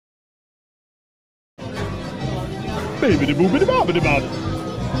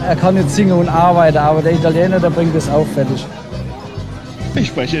Er kann jetzt singen und arbeiten, aber der Italiener, der bringt es auch fertig. Ich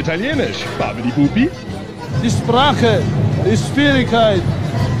spreche Italienisch. Babidi-Bubi. Die Sprache ist Schwierigkeit.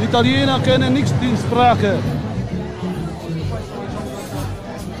 Die Italiener kennen nicht die Sprache.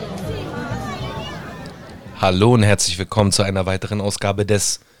 Hallo und herzlich willkommen zu einer weiteren Ausgabe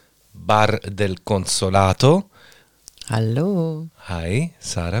des Bar del Consolato. Hallo. Hi,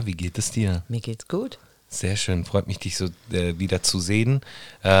 Sarah, wie geht es dir? Mir geht's gut. Sehr schön, freut mich, dich so wieder zu sehen.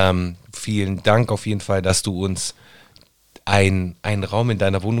 Vielen Dank auf jeden Fall, dass du uns einen Raum in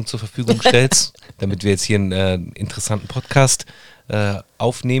deiner Wohnung zur Verfügung stellst, damit wir jetzt hier einen interessanten Podcast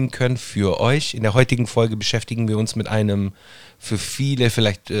aufnehmen können für euch. In der heutigen Folge beschäftigen wir uns mit einem für viele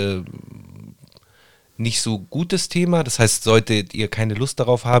vielleicht nicht so gutes Thema. Das heißt, solltet ihr keine Lust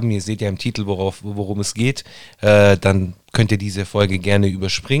darauf haben, ihr seht ja im Titel, worum es geht, dann könnt ihr diese Folge gerne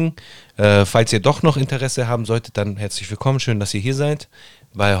überspringen. Falls ihr doch noch Interesse haben solltet, dann herzlich willkommen, schön, dass ihr hier seid,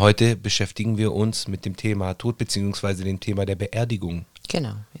 weil heute beschäftigen wir uns mit dem Thema Tod bzw. dem Thema der Beerdigung.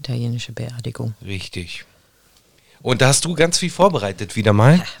 Genau, italienische Beerdigung. Richtig. Und da hast du ganz viel vorbereitet wieder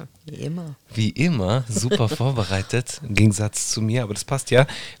mal. Wie immer. Wie immer, super vorbereitet, im Gegensatz zu mir, aber das passt ja.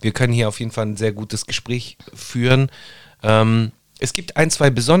 Wir können hier auf jeden Fall ein sehr gutes Gespräch führen. Es gibt ein,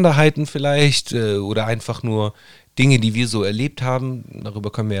 zwei Besonderheiten vielleicht oder einfach nur Dinge, die wir so erlebt haben.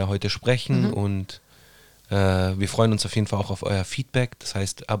 Darüber können wir ja heute sprechen und wir freuen uns auf jeden Fall auch auf euer Feedback. Das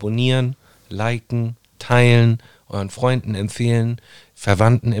heißt, abonnieren, liken, teilen, euren Freunden empfehlen,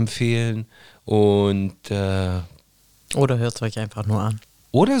 Verwandten empfehlen und Oder hört es euch einfach nur an.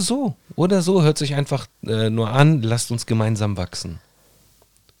 Oder so, hört sich einfach nur an, lasst uns gemeinsam wachsen.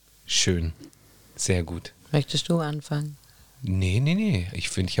 Schön, sehr gut. Möchtest du anfangen? Nee, ich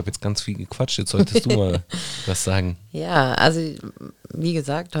finde, ich habe jetzt ganz viel gequatscht, jetzt solltest du mal was sagen. Ja, also wie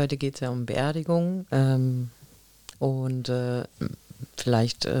gesagt, heute geht es ja um Beerdigung und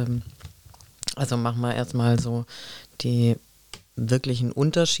vielleicht, also machen wir erstmal so die wirklichen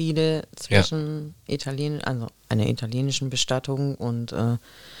Unterschiede zwischen also einer italienischen Bestattung und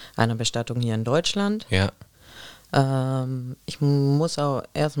einer Bestattung hier in Deutschland. Ja. Ich muss auch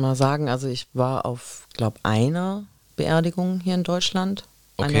erstmal sagen, also ich war auf, glaube einer Beerdigung hier in Deutschland,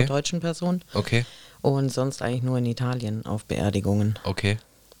 einer deutschen Person. Okay. Und sonst eigentlich nur in Italien auf Beerdigungen. Okay.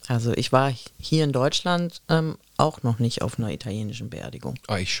 Also ich war hier in Deutschland auch noch nicht auf einer italienischen Beerdigung.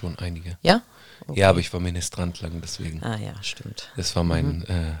 Ah, ich schon, einige. Ja? Okay. Ja, aber ich war Ministrant lang, deswegen. Ah ja, stimmt. Das war mein,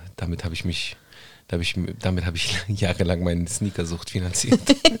 damit habe ich jahrelang meine Sneakersucht finanziert.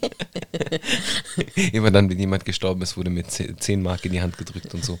 Immer dann, wenn jemand gestorben ist, wurde mir 10 Mark in die Hand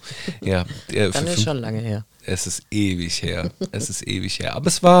gedrückt und so. Ja, dann ist schon lange her. Es ist ewig her. Aber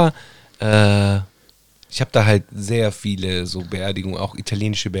es war, ich habe da halt sehr viele so Beerdigungen, auch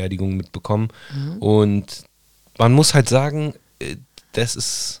italienische Beerdigungen mitbekommen. Und man muss halt sagen, das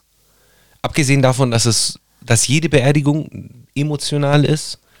ist, abgesehen davon, dass jede Beerdigung emotional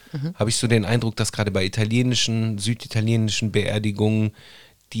ist, habe ich so den Eindruck, dass gerade bei süditalienischen Beerdigungen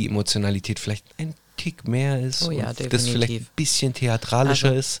die Emotionalität vielleicht ein Tick mehr ist. Oh ja, und definitiv. das vielleicht ein bisschen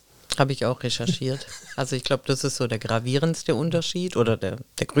theatralischer ist. Habe ich auch recherchiert. Also ich glaube, das ist so der gravierendste Unterschied oder der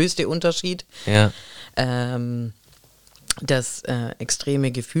größte Unterschied. Ja. Das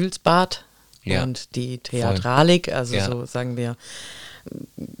extreme Gefühlsbad und die Theatralik, also so sagen wir,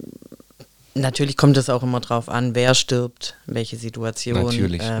 natürlich kommt es auch immer drauf an, wer stirbt, welche Situation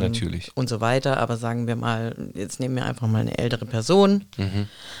natürlich. und so weiter, aber sagen wir mal, jetzt nehmen wir einfach mal eine ältere Person,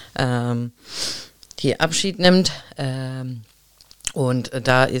 die Abschied nimmt und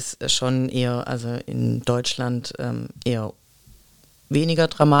da ist schon eher, also in Deutschland eher weniger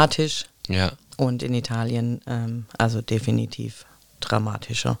dramatisch und in Italien also definitiv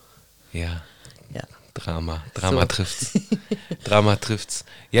dramatischer. Ja. Drama So. trifft's. Drama trifft's.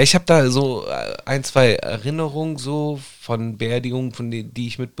 Ja, ich habe da so ein, zwei Erinnerungen so von Beerdigungen, von denen, die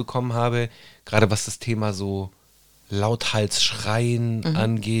ich mitbekommen habe, gerade was das Thema so Lauthals-Schreien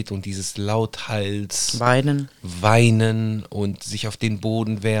angeht und dieses Weinen und sich auf den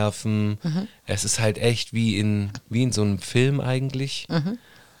Boden werfen. Es ist halt echt wie in so einem Film eigentlich.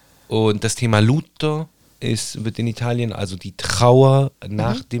 Und das Thema Lutto wird in Italien, also die Trauer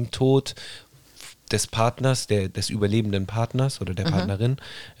nach dem Tod des Partners, des überlebenden Partners oder der Partnerin,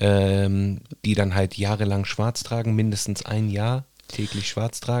 die dann halt jahrelang schwarz tragen, mindestens ein Jahr täglich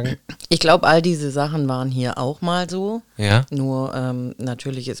schwarz tragen. Ich glaube, all diese Sachen waren hier auch mal so. Ja. Nur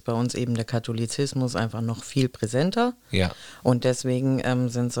natürlich ist bei uns eben der Katholizismus einfach noch viel präsenter. Ja. Und deswegen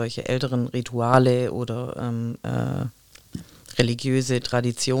sind solche älteren Rituale oder religiöse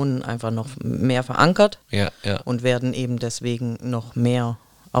Traditionen einfach noch mehr verankert Ja. und werden eben deswegen noch mehr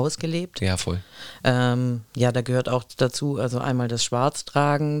ausgelebt. Ja, voll. Ja, da gehört auch dazu, also einmal das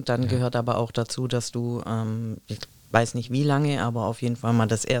Schwarztragen, dann gehört aber auch dazu, dass du, ich weiß nicht wie lange, aber auf jeden Fall mal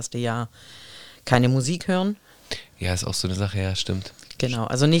das erste Jahr keine Musik hören. Ja, ist auch so eine Sache, ja, stimmt. Genau,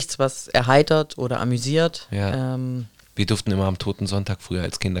 also nichts, was erheitert oder amüsiert. Ja. Wir durften immer am Toten Sonntag früher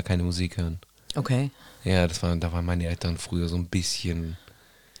als Kinder keine Musik hören. Okay. Ja, da waren meine Eltern früher so ein bisschen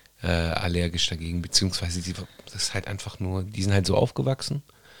allergisch dagegen, beziehungsweise das ist halt einfach nur, die sind halt so aufgewachsen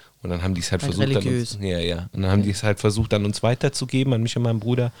und dann haben die es halt versucht, religiös. Und dann haben die es halt versucht, an uns weiterzugeben, an mich und meinen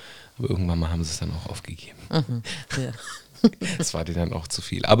Bruder, aber irgendwann mal haben sie es dann auch aufgegeben. Ja. Das war dir dann auch zu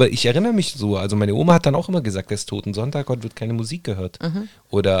viel. Aber ich erinnere mich so, also meine Oma hat dann auch immer gesagt, es ist Toten Sonntag, heute wird keine Musik gehört.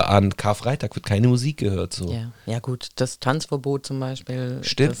 Oder an Karfreitag wird keine Musik gehört. So. Ja, gut, das Tanzverbot zum Beispiel.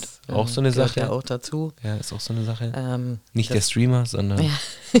 Stimmt, das, auch so eine gehört Sache. Ja, auch dazu. Ja, ist auch so eine Sache. Nicht das, der Streamer, sondern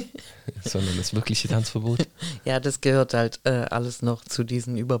das wirkliche Tanzverbot. Ja, das gehört halt alles noch zu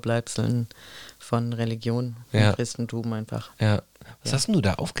diesen Überbleibseln von Religion und Christentum einfach. Ja. Was hast denn du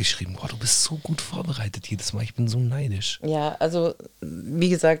da aufgeschrieben? Boah, du bist so gut vorbereitet jedes Mal. Ich bin so neidisch. Ja, also wie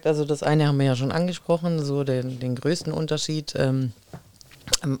gesagt, also das eine haben wir ja schon angesprochen, so den größten Unterschied.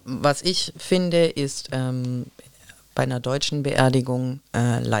 Was ich finde, ist bei einer deutschen Beerdigung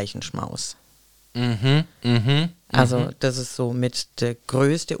Leichenschmaus. Also das ist so mit der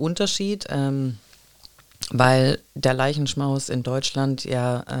größte Unterschied, weil der Leichenschmaus in Deutschland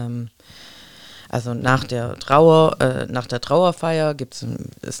ja also nach der Trauerfeier gibt es,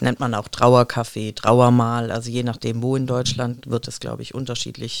 das nennt man auch Trauerkaffee, Trauermahl, also je nachdem wo in Deutschland wird es, glaube ich,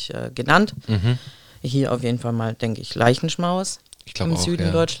 unterschiedlich genannt. Hier auf jeden Fall mal, denke ich, Leichenschmaus Ich glaube im auch, Süden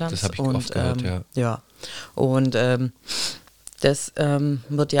ja. Deutschlands. Das habe ich oft gehört, ja. Ja, und das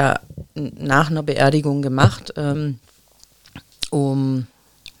wird ja nach einer Beerdigung gemacht, um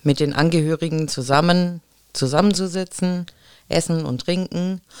mit den Angehörigen zusammenzusitzen, essen und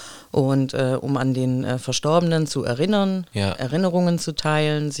trinken und um an den Verstorbenen zu erinnern, Erinnerungen zu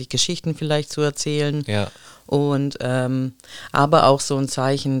teilen, sich Geschichten vielleicht zu erzählen und aber auch so ein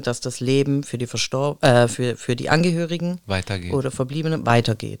Zeichen, dass das Leben für die für die Angehörigen weitergeht oder Verbliebenen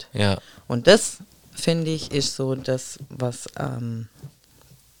weitergeht. Ja. Und das, finde ich, ist so das, was am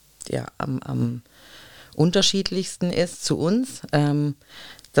unterschiedlichsten ist zu uns,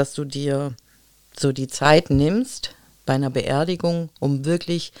 dass du dir so die Zeit nimmst bei einer Beerdigung, um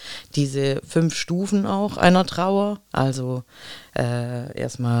wirklich diese 5 Stufen auch einer Trauer, also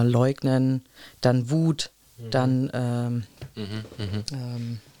erstmal leugnen, dann Wut, dann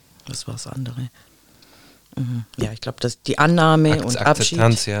was war das andere? Ja, ich glaube, die Annahme und Abschied,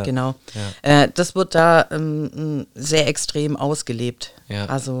 genau. Ja. Das wird da sehr extrem ausgelebt. Ja.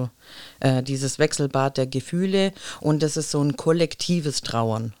 Also dieses Wechselbad der Gefühle und das ist so ein kollektives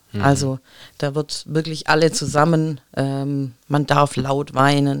Trauern. Also da wird wirklich alle zusammen, man darf laut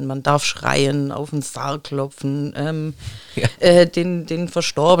weinen, man darf schreien, auf den Sarg klopfen, den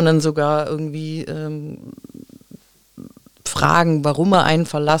Verstorbenen sogar irgendwie fragen, warum er einen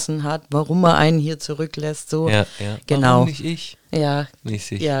verlassen hat, warum er einen hier zurücklässt. So. Ja. Genau. Warum nicht ich? Ja,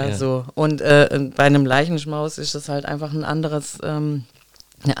 nicht ich, ja, so. Und bei einem Leichenschmaus ist das halt einfach eine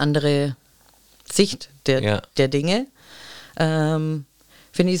andere Sicht der Dinge.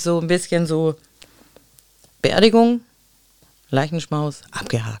 Finde ich so ein bisschen so Beerdigung, Leichenschmaus,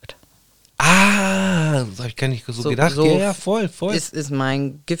 abgehakt. Ah, das habe ich gar nicht so gedacht. So ja, voll. Ist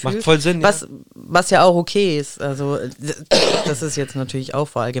mein Gefühl. Macht voll Sinn, was ja auch okay ist. Also das ist jetzt natürlich auch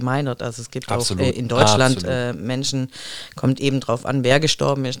verallgemeinert. Also es gibt Absolut. auch in Deutschland Menschen, kommt eben drauf an, wer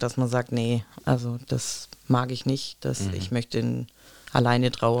gestorben ist, dass man sagt, nee, also das mag ich nicht. Ich möchte alleine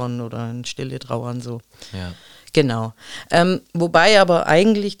trauern oder in Stille trauern. So. Ja. Genau. Wobei aber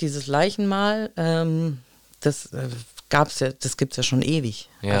eigentlich dieses Leichenmahl, das gibt es ja schon ewig.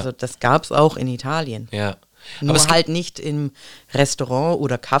 Ja. Also das gab es auch in Italien. Ja. Nur halt nicht im Restaurant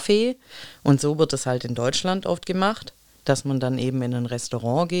oder Café. Und so wird es halt in Deutschland oft gemacht, dass man dann eben in ein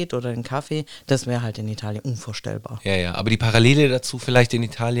Restaurant geht oder in einen Café. Das wäre halt in Italien unvorstellbar. Ja. Aber die Parallele dazu vielleicht in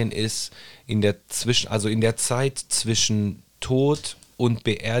Italien ist, in der Zeit zwischen Tod und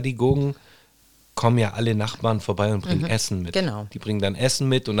Beerdigung kommen ja alle Nachbarn vorbei und bringen Essen mit. Genau. Die bringen dann Essen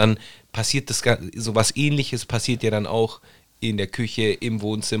mit und dann passiert sowas Ähnliches passiert ja dann auch in der Küche, im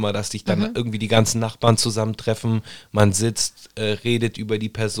Wohnzimmer, dass sich dann irgendwie die ganzen Nachbarn zusammentreffen, man sitzt, redet über die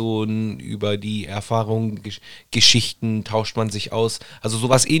Person, über die Erfahrungen, Geschichten, tauscht man sich aus. Also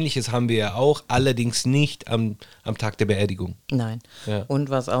sowas Ähnliches haben wir ja auch, allerdings nicht am Tag der Beerdigung. Nein. Ja. Und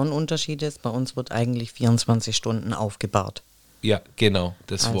was auch ein Unterschied ist, bei uns wird eigentlich 24 Stunden aufgebahrt. Ja, genau.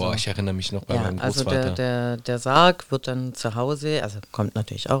 Ich erinnere mich noch bei meinem Großvater. Also der Sarg wird dann zu Hause, also kommt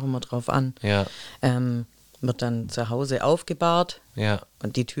natürlich auch immer drauf an, wird dann zu Hause aufgebahrt Ja,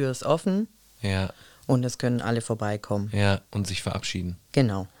 und die Tür ist offen ja, und es können alle vorbeikommen. ja. Und sich verabschieden.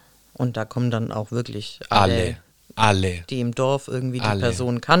 Genau. Und da kommen dann auch wirklich Alle. die im Dorf irgendwie die Alle.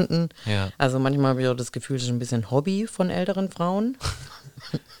 Person kannten. Ja. Also manchmal habe ich auch das Gefühl, es ist ein bisschen Hobby von älteren Frauen.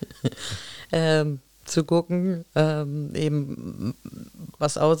 Zu gucken, eben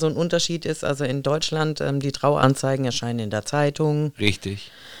was auch so ein Unterschied ist. Also in Deutschland, die Trauanzeigen erscheinen in der Zeitung. Richtig.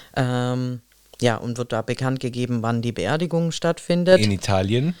 Ja, und wird da bekannt gegeben, wann die Beerdigung stattfindet. In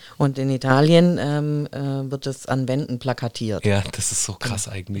Italien. Und in Italien wird es an Wänden plakatiert. Ja, das ist so krass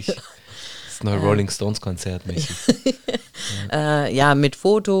eigentlich. Das ist ein Rolling Stones Konzert mäßig. Ja, mit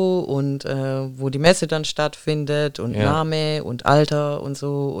Foto und wo die Messe dann stattfindet und Ja. Name und Alter und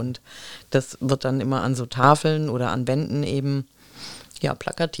so. Und das wird dann immer an so Tafeln oder an Wänden eben ja,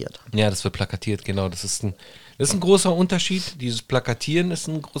 plakatiert. Ja, das wird plakatiert, genau. Das ist ein großer Unterschied. Dieses Plakatieren ist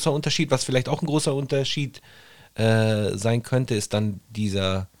ein großer Unterschied. Was vielleicht auch ein großer Unterschied sein könnte, ist dann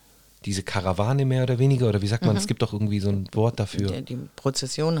diese Karawane mehr oder weniger. Oder wie sagt man? Es gibt doch irgendwie so ein Wort dafür. Die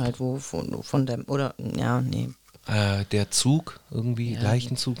Prozession halt, wo von dem, oder, ja, nee. Der Zug, irgendwie,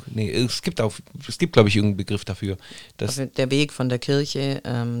 Leichenzug. Nee, es gibt, glaube ich, irgendeinen Begriff dafür. Also der Weg von der Kirche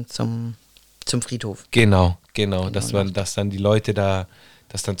zum Friedhof. Genau. Dass dann die Leute da,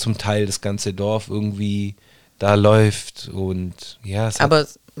 dass dann zum Teil das ganze Dorf irgendwie da läuft und ja. Aber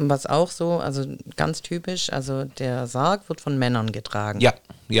was auch so, also ganz typisch, also der Sarg wird von Männern getragen. Ja.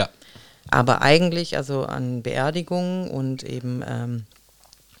 Aber eigentlich, also an Beerdigungen und eben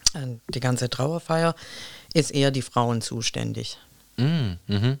die ganze Trauerfeier, ist eher die Frauen zuständig.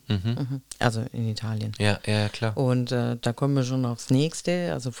 Also in Italien. Ja, klar. Und da kommen wir schon aufs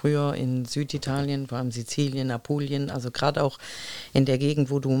Nächste. Also früher in Süditalien, vor allem Sizilien, Apulien, also gerade auch in der Gegend,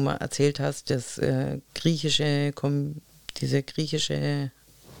 wo du mal erzählt hast, diese griechische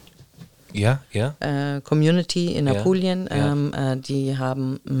Community in Apulien, die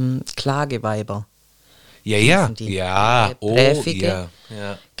haben Klageweiber. Ja. Die Ja. Präfige.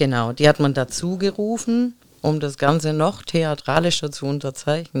 Ja. Genau, die hat man dazu gerufen, um das Ganze noch theatralischer zu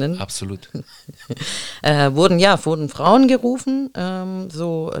unterzeichnen. Absolut. Wurden Frauen gerufen,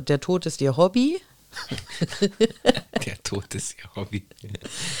 so der Tod ist ihr Hobby. Der Tod ist ihr Hobby.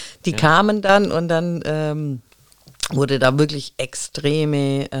 Die kamen dann und dann wurde da wirklich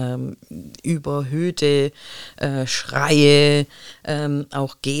extreme, überhöhte Schreie,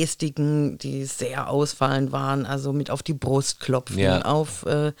 auch Gestiken, die sehr ausfallend waren, also mit auf die Brust klopfen, auf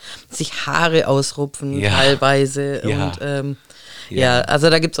sich Haare ausrupfen teilweise. Ja. Und also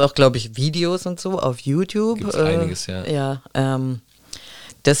da gibt es auch, glaube ich, Videos und so auf YouTube. Gibt's einiges, ja. Ja,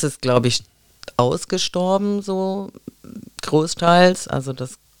 das ist, glaube ich, ausgestorben, so großteils. Also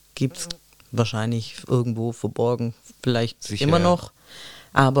das gibt es wahrscheinlich irgendwo verborgen, vielleicht Sicher, immer noch.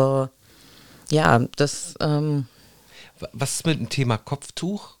 Aber ja, das... Was ist mit dem Thema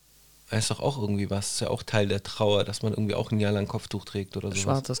Kopftuch? Das ist doch auch irgendwie was. Das ist ja auch Teil der Trauer, dass man irgendwie auch ein Jahr lang Kopftuch trägt oder so.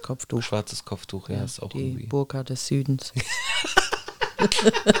 Schwarzes Kopftuch. Schwarzes Kopftuch, ja, ist auch die irgendwie. Burka des Südens.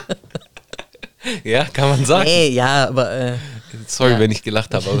 Ja, kann man sagen. Nee, ja, aber... Sorry, wenn ich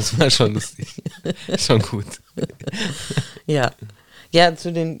gelacht habe, aber es war schon lustig. Schon gut. Ja. Ja,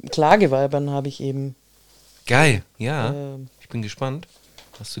 zu den Klageweibern habe ich eben... Geil, ja. Ich bin gespannt,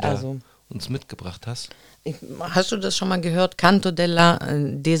 was du da also, uns mitgebracht hast. Hast du das schon mal gehört? Canto della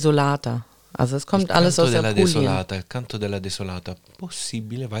Desolata. Also es kommt alles aus Canto della Apulien. Desolata, Canto della Desolata.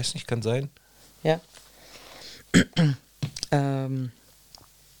 Possibile, weiß nicht, kann sein. Ja.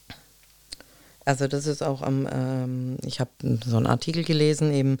 Also das ist auch ich habe so einen Artikel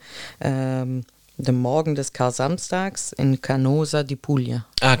gelesen, eben der Morgen des Kar-Samstags in Canosa di Puglia.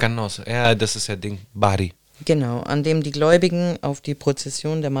 Ah, Canosa, ja, das ist ja Ding, Bari. Genau, an dem die Gläubigen auf die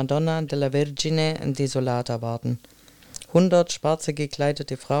Prozession der Madonna della Vergine Desolata warten. 100 schwarze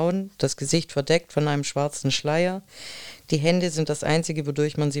gekleidete Frauen, das Gesicht verdeckt von einem schwarzen Schleier. Die Hände sind das Einzige,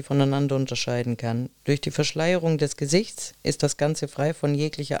 wodurch man sie voneinander unterscheiden kann. Durch die Verschleierung des Gesichts ist das Ganze frei von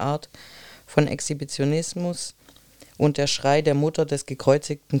jeglicher Art von Exhibitionismus und der Schrei der Mutter des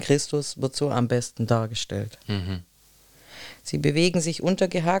gekreuzigten Christus wird so am besten dargestellt. Sie bewegen sich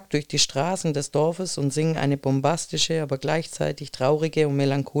untergehakt durch die Straßen des Dorfes und singen eine bombastische, aber gleichzeitig traurige und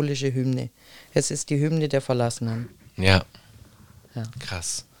melancholische Hymne. Es ist die Hymne der Verlassenen. Ja. Ja.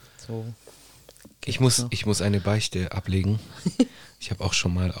 Krass. So. Ich muss eine Beichte ablegen. Ich habe auch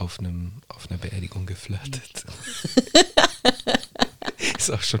schon mal auf einer Beerdigung geflirtet.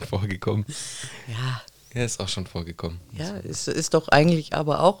 Ist auch schon vorgekommen. Ja. Ja, ist auch schon vorgekommen. Ja, ist doch eigentlich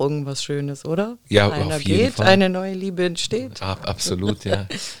aber auch irgendwas Schönes, oder? Ja, Einer auf jeden geht, Fall. eine neue Liebe entsteht. Absolut, ja.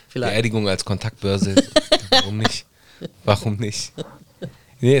 Vielleicht. Beerdigung als Kontaktbörse. Warum nicht? Warum nicht?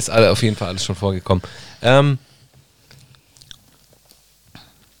 Nee, ist auf jeden Fall alles schon vorgekommen. Ja,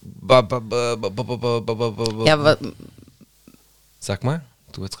 Sag mal,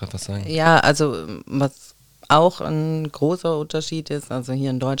 du wolltest gerade was sagen. ja, also was auch ein großer Unterschied ist, also hier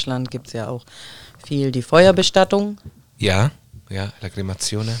in Deutschland gibt es ja auch viel die Feuerbestattung. Ja, la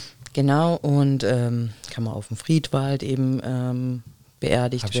cremazione. Genau, und kann man auf dem Friedwald eben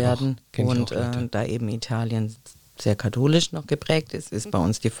beerdigt Hab ich werden. auch. Kenn ich Und auch Leute. da eben Italien sehr katholisch noch geprägt ist bei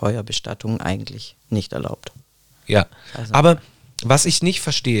uns die Feuerbestattung eigentlich nicht erlaubt. Ja, Also- aber was ich nicht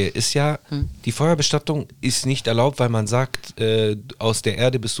verstehe, ist ja, die Feuerbestattung ist nicht erlaubt, weil man sagt, aus der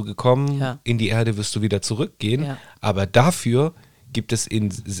Erde bist du gekommen, Ja. in die Erde wirst du wieder zurückgehen. Ja. Aber dafür gibt es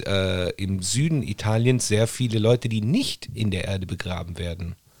im Süden Italiens sehr viele Leute, die nicht in der Erde begraben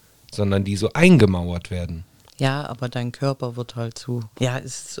werden, sondern die so eingemauert werden. Ja, aber dein Körper wird halt zu. Ja,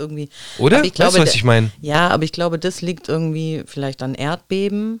 es ist irgendwie. Oder? Aber ich glaube, Weißt du, was ich meine? Ja, aber ich glaube, das liegt irgendwie vielleicht an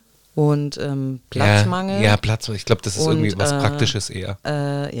Erdbeben und Platzmangel. Ja, Platz. Ich glaube, das ist Und, irgendwie was Praktisches eher.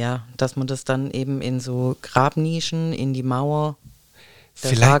 Ja, dass man das dann eben in so Grabnischen in die Mauer der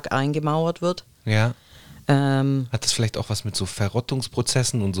Vielleicht- Sarg eingemauert wird. Ja. Ähm, Hat das vielleicht auch was mit so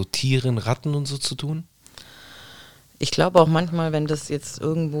Verrottungsprozessen und so Tieren, Ratten und so zu tun? Ich glaube auch manchmal, wenn das jetzt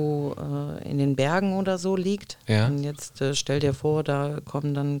irgendwo in den Bergen oder so liegt, Ja. und jetzt stell dir vor, da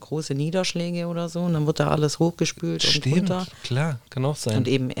kommen dann große Niederschläge oder so und dann wird da alles hochgespült und Stimmt, runter. klar, kann auch sein. Und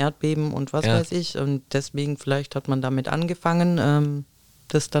eben Erdbeben und was Ja. weiß ich. Und deswegen vielleicht hat man damit angefangen,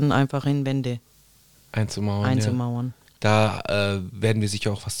 das dann einfach in Wände Einzumauern. einzumauern. Ja. Da werden wir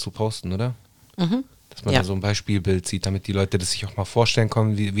sicher auch was zu posten, oder? Dass man Ja. da so ein Beispielbild sieht, damit die Leute das sich auch mal vorstellen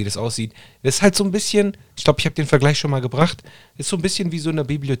können, wie das aussieht. Das ist halt so ein bisschen, ich glaube, ich habe den Vergleich schon mal gebracht, ist so ein bisschen wie so eine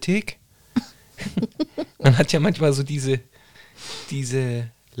Bibliothek. Man hat ja manchmal so diese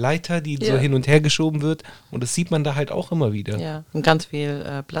Leiter, die so Ja. hin und her geschoben wird und das sieht man da halt auch immer wieder. Ja, und ganz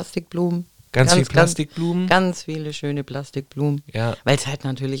viel Plastikblumen. Ganz viel Plastikblumen. Ganz viele schöne Plastikblumen. Ja. Weil es halt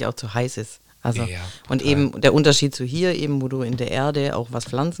natürlich auch zu heiß ist. Also, Ja, und total. eben der Unterschied zu hier, eben wo du in der Erde auch was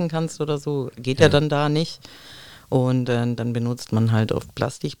pflanzen kannst oder so, geht ja dann da nicht. Und dann benutzt man halt oft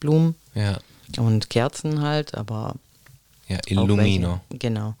Plastikblumen Ja, und Kerzen halt, aber ja, auch Illumino. welche.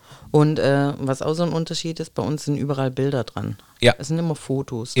 Genau. Und was auch so ein Unterschied ist, bei uns sind überall Bilder dran. Ja. Es sind immer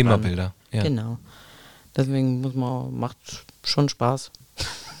Fotos Immer dran. Bilder, ja. Genau. Deswegen macht schon Spaß.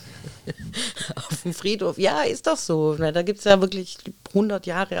 Auf dem Friedhof, ja, ist doch so. Na, da gibt es ja wirklich 100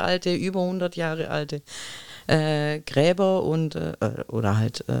 Jahre alte, über 100 Jahre alte Gräber und oder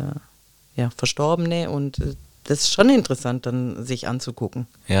halt Verstorbene und das ist schon interessant, dann sich anzugucken.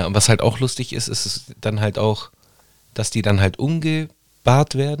 Ja, und was halt auch lustig ist, ist es dann halt auch, dass die dann halt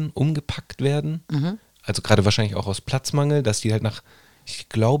umgebahrt werden, umgepackt werden. Also gerade wahrscheinlich auch aus Platzmangel, dass die halt nach, ich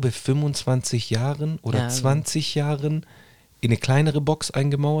glaube, 25 Jahren oder Ja. 20 Jahren in eine kleinere Box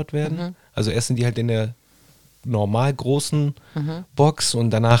eingemauert werden. Also erst sind die halt in der normal großen Box und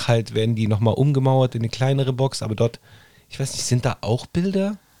danach halt werden die nochmal umgemauert in eine kleinere Box. Aber dort, ich weiß nicht, sind da auch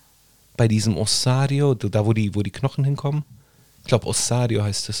Bilder bei diesem Ossario, da wo die Knochen hinkommen? Ich glaube, Ossario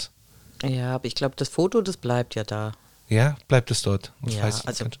heißt es. Ja, aber ich glaube, das Foto, das bleibt ja da. Ja, bleibt es dort? Das Ja, weiß ich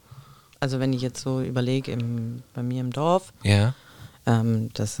also, nicht. also wenn ich jetzt so überlege, bei mir im Dorf, Ja,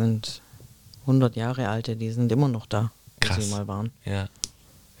 das sind 100 Jahre alte, die sind immer noch da, wo Krass. sie mal waren. ja,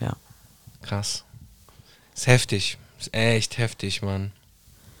 Ja. krass. Ist heftig. Ist echt heftig, Mann.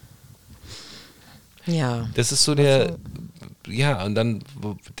 Ja. Das ist so der, ja, und dann,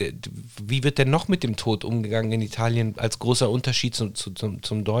 wie wird denn noch mit dem Tod umgegangen in Italien als großer Unterschied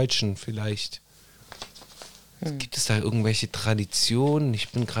zum Deutschen vielleicht? Gibt es da irgendwelche Traditionen? Ich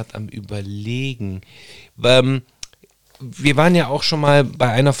bin gerade am Überlegen. Wir waren ja auch schon mal bei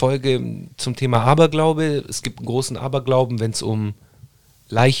einer Folge zum Thema Aberglaube. Es gibt einen großen Aberglauben, wenn es um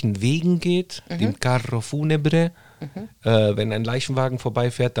Leichenwegen geht, dem Carro Funebre. Wenn ein Leichenwagen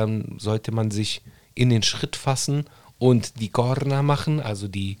vorbeifährt, dann sollte man sich in den Schritt fassen und die Corna machen, also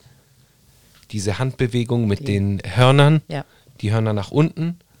diese Handbewegung mit den Hörnern, Ja. die Hörner nach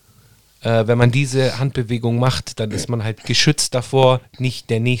unten. Wenn man diese Handbewegung macht, dann ist man halt geschützt davor, nicht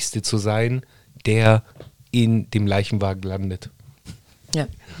der Nächste zu sein, der in dem Leichenwagen landet. Ja.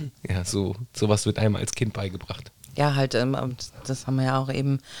 Ja, sowas wird einem als Kind beigebracht. Ja, halt, das haben wir ja auch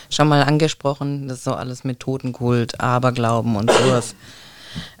eben schon mal angesprochen, das ist so alles mit Totenkult, Aberglauben und sowas.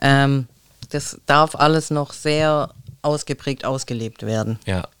 Das darf alles noch sehr ausgeprägt ausgelebt werden.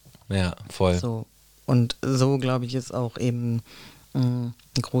 Ja, voll. So. Und so, glaube ich, ist auch eben ein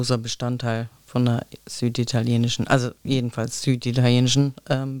großer Bestandteil von einer süditalienischen, also jedenfalls süditalienischen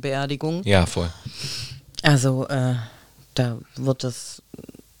Beerdigung. Ja, voll. Also da wird das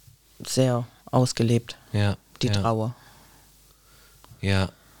sehr ausgelebt, Ja, die ja. Trauer. Ja.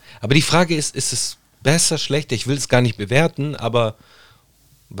 Aber die Frage ist es besser, schlechter? Ich will es gar nicht bewerten, aber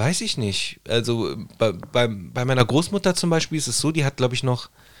weiß ich nicht. Also bei meiner Großmutter zum Beispiel ist es so, die hat, glaube ich, noch,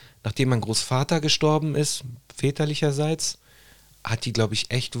 nachdem mein Großvater gestorben ist, väterlicherseits, hat die, glaube ich,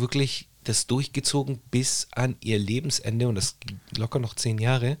 echt wirklich das durchgezogen bis an ihr Lebensende, und das ging locker noch 10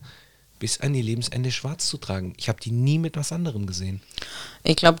 Jahre, bis an ihr Lebensende schwarz zu tragen. Ich habe die nie mit was anderem gesehen.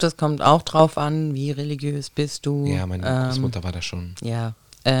 Ich glaube, das kommt auch drauf an, wie religiös bist du. Ja, meine Großmutter war da schon. Ja,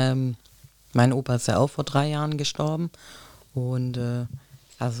 mein Opa ist ja auch vor 3 Jahren gestorben und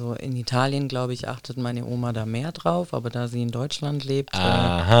also in Italien, glaube ich, achtet meine Oma da mehr drauf, aber da sie in Deutschland lebt,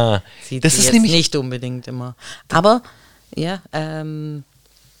 Aha. sieht Das sie ist jetzt nämlich nicht unbedingt immer. Aber ja, eine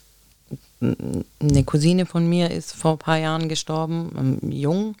Cousine von mir ist vor ein paar Jahren gestorben,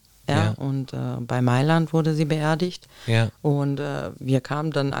 jung, Ja. und bei Mailand wurde sie beerdigt. Ja. Und wir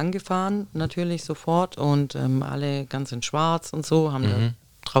kamen dann angefahren, natürlich sofort, und alle ganz in schwarz und so, haben da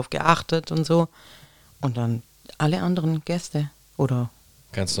drauf geachtet und so. Und dann alle anderen Gäste, oder?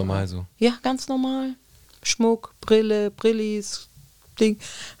 Ganz normal so. Ja, ganz normal. Schmuck, Brille, Brillis, Ding.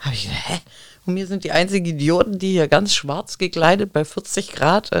 Hab ich gedacht, hä? Und wir sind die einzigen Idioten, die hier ganz schwarz gekleidet bei 40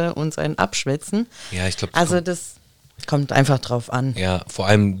 Grad uns einen abschwätzen. Ja, ich glaube, Also das kommt einfach drauf an. ja, vor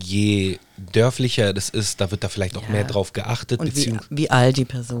allem je dörflicher das ist, da wird da vielleicht auch Ja. mehr drauf geachtet. Und wie alt die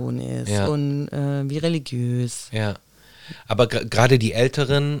Person ist Ja. und wie religiös. Ja, aber gerade die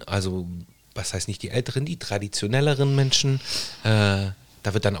Älteren, also was heißt nicht die Älteren, die traditionelleren Menschen, da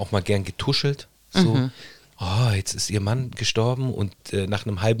wird dann auch mal gern getuschelt. So, oh, jetzt ist ihr Mann gestorben und nach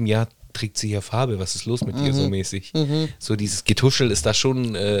einem halben Jahr trägt sie hier Farbe, was ist los mit ihr so mäßig? So dieses Getuschel ist da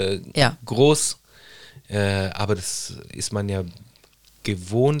schon Ja. groß, aber das ist man ja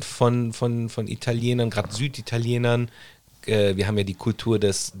gewohnt von Italienern, gerade Süditalienern. Wir haben ja die Kultur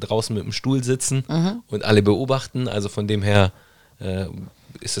des draußen mit dem Stuhl sitzen und alle beobachten, also von dem her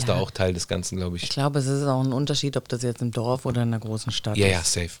ist es da auch Teil des Ganzen, glaube ich. Ich glaube, es ist auch ein Unterschied, ob das jetzt im Dorf oder in einer großen Stadt Ja,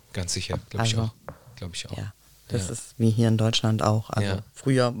 ist. ja, safe, ganz sicher, glaube ich Also, auch. Glaube ich auch. Ja, das ist wie hier in Deutschland auch. Also Ja.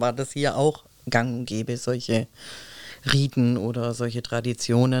 früher war das hier auch gang und gäbe, solche Riten oder solche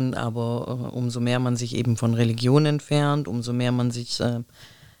Traditionen, aber umso mehr man sich eben von Religion entfernt, umso mehr man sich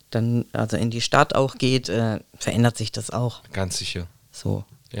dann also in die Stadt auch geht, verändert sich das auch Ganz sicher. so.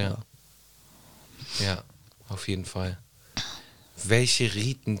 Ja. Ja, auf jeden Fall. Welche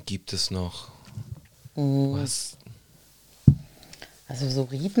Riten gibt es noch? Was? Also so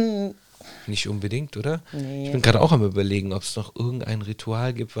Riten, Nicht unbedingt, oder? Nee. Ich bin gerade auch am Überlegen, ob es noch irgendein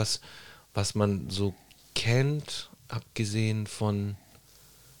Ritual gibt, was man so kennt, abgesehen von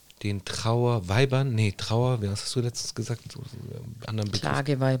den Trauerweibern. Nee, Trauer, wie hast du letztens gesagt? So, anderen Begriff.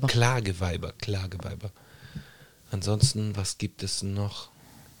 Klageweiber. Klageweiber. Ansonsten, was gibt es noch?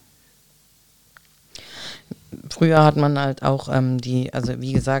 Früher hat man halt auch also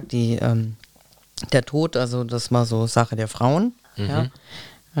wie gesagt, der Tod, also das war so Sache der Frauen, ja.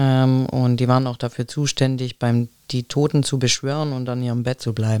 Und die waren auch dafür zuständig, die Toten zu beschwören und an ihrem Bett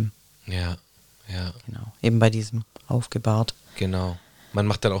zu bleiben. Ja, Genau, eben bei diesem Aufgebahrt. genau. Man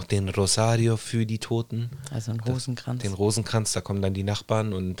macht dann auch den Rosario für die Toten. Also ein Rosenkranz. Den Rosenkranz, da kommen dann die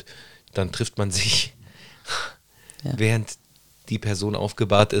Nachbarn und dann trifft man sich, Ja. während die Person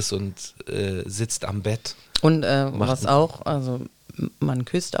aufgebahrt ist und sitzt am Bett. Und was auch, also man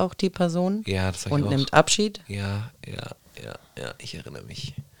küsst auch die Person Ja, das habe ich und auch. nimmt Abschied. Ja, ich erinnere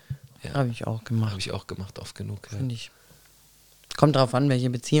mich. Ja, Habe ich auch gemacht. habe ich auch gemacht, oft genug. Ja. Finde ich. Kommt darauf an, welche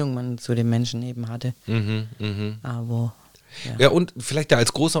Beziehung man zu dem Menschen eben hatte. Aber Ja, und vielleicht da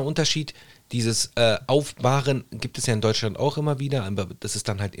als großer Unterschied, dieses Aufbahren gibt es ja in Deutschland auch immer wieder, aber das ist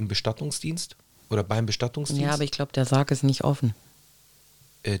dann halt im Bestattungsdienst oder beim Bestattungsdienst. ja, aber ich glaube, der Sarg ist nicht offen.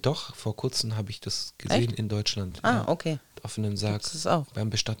 Doch, vor kurzem habe ich das gesehen Echt? in Deutschland. Ah, okay. Mit offenem Sarg. Gibt's das auch? Beim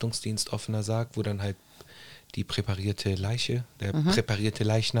Bestattungsdienst offener Sarg, wo dann halt die präparierte Leiche, der präparierte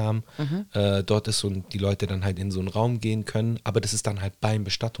Leichnam dort ist und die Leute dann halt in so einen Raum gehen können. Aber das ist dann halt beim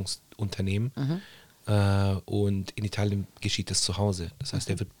Bestattungsunternehmen. Und in Italien geschieht das zu Hause. Das heißt,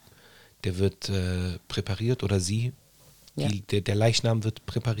 der wird präpariert oder sie, Ja. der Leichnam wird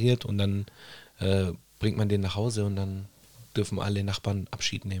präpariert und dann bringt man den nach Hause und dann dürfen alle Nachbarn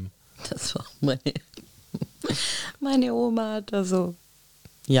Abschied nehmen. Das war meine Oma hat also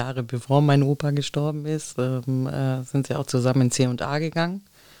Jahre bevor mein Opa gestorben ist, sind sie auch zusammen in C&A gegangen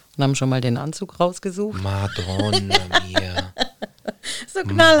und haben schon mal den Anzug rausgesucht. Madonna mia. So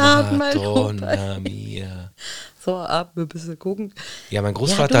knallhart, mein Opa. Madonna mia. So ab, ein bisschen gucken. Ja, mein Ja,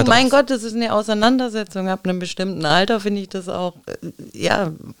 Großvater du, hat mein auch, Gott, das ist eine Auseinandersetzung. Ab einem bestimmten Alter finde ich das auch,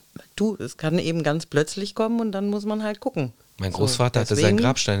 es kann eben ganz plötzlich kommen und dann muss man halt gucken. mein So, Großvater hatte deswegen- seinen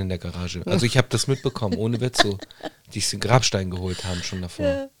Grabstein in der Garage. Also ich habe das mitbekommen, ohne Witz so. Die sich den Grabstein geholt haben schon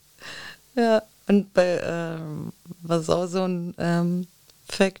davor. Ja, und was auch so ein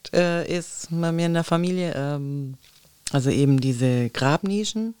Fakt ist bei mir in der Familie, also eben diese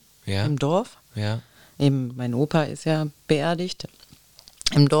Grabnischen im Dorf. Ja. Eben, mein Opa ist ja beerdigt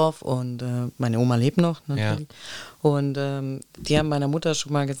im Dorf und meine Oma lebt noch natürlich. Ja. Und die haben meiner Mutter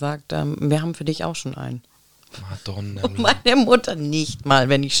schon mal gesagt, wir haben für dich auch schon einen. Madonna. Und meine Mutter nicht mal,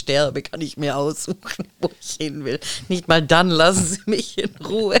 wenn ich sterbe, kann ich mir aussuchen, wo ich hin will. Nicht mal dann lassen sie mich in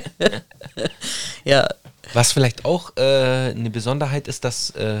Ruhe. Ja. Was vielleicht auch eine Besonderheit ist,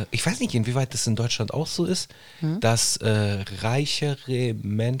 dass, ich weiß nicht, inwieweit das in Deutschland auch so ist, dass reichere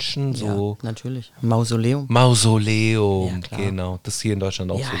Menschen so... Ja, natürlich. Mausoleum. Mausoleum, Ja, genau. Das ist hier in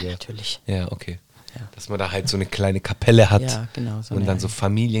Deutschland auch so. Ja, natürlich. Ja, okay. Ja. Dass man da halt so eine kleine Kapelle hat. Ja, genau. So und dann so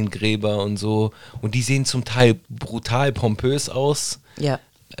Familiengräber und so. Und die sehen zum Teil brutal pompös aus. Ja.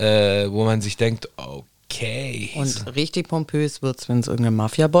 Wo man sich denkt, okay. Und richtig pompös wird es, wenn es irgendein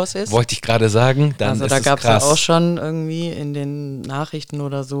Mafia-Boss ist. Wollte ich gerade sagen. Dann also ist da es gab es krass. ja auch schon irgendwie in den Nachrichten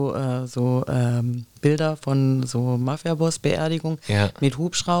oder so, Bilder von so Mafia-Boss-Beerdigung mit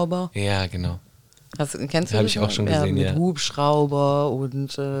Hubschrauber. Ja, genau. Kennst du Habe ich auch schon gesehen, mit Hubschrauber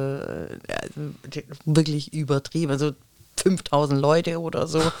und wirklich übertrieben. Also 5000 Leute oder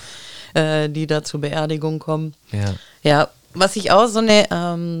so, die da zur Beerdigung kommen. Ja. Ja, was ich auch so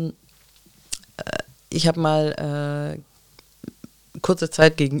eine, ich habe mal kurze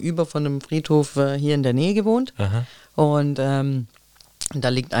Zeit gegenüber von einem Friedhof hier in der Nähe gewohnt. Aha. Und da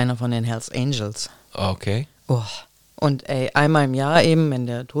liegt einer von den Hells Angels. Okay. Oh. Und einmal im Jahr eben, wenn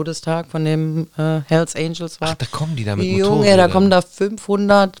der Todestag von dem Hells Angels war. Ach, da kommen die da mit Junge, Motorrädern. da kommen da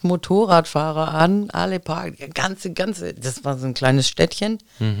 500 Motorradfahrer an, alle parken, ganze, das war so ein kleines Städtchen,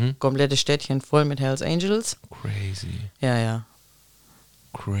 komplettes Städtchen voll mit Hells Angels. Crazy. Ja.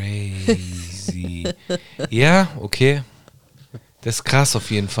 Crazy. Ja, okay. Das ist krass auf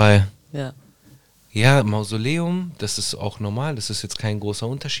jeden Fall. Ja. Ja, Mausoleum, das ist auch normal, das ist jetzt kein großer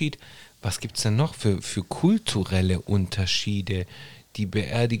Unterschied. Was gibt es denn noch für kulturelle Unterschiede? Die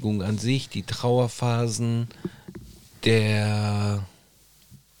Beerdigung an sich, die Trauerphasen,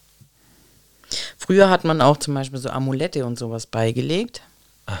 Früher hat man auch zum Beispiel so Amulette und sowas beigelegt.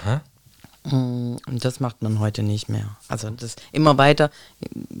 Aha. Und das macht man heute nicht mehr. Also das immer weiter,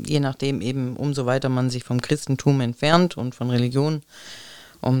 je nachdem eben, umso weiter man sich vom Christentum entfernt und von Religion,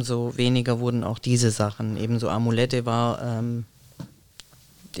 umso weniger wurden auch diese Sachen. Ebenso Amulette war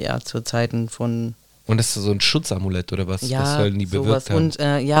zu Zeiten von... Und das ist so ein Schutzamulett oder was? Ja, was sollen die bewirkt haben? Und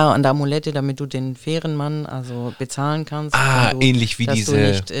und Amulette, damit du den Fährenmann also bezahlen kannst. Ähnlich wie dass diese... du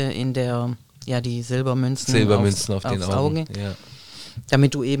nicht in der, die Silbermünzen auf den aufs Augen. Auge. Ja.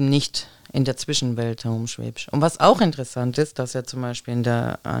 Damit du eben nicht in der Zwischenwelt herumschwebst. Und was auch interessant ist, dass ja zum Beispiel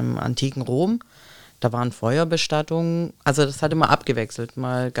im antiken Rom, da waren Feuerbestattungen, also das hat immer abgewechselt.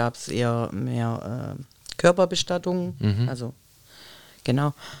 Mal gab es eher mehr Körperbestattungen, also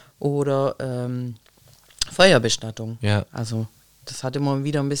genau, oder Feuerbestattung. Ja. Also das hat immer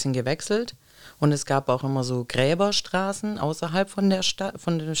wieder ein bisschen gewechselt. Und es gab auch immer so Gräberstraßen außerhalb von der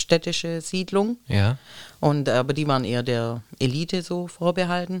städtischen Siedlung. Ja. Und aber die waren eher der Elite so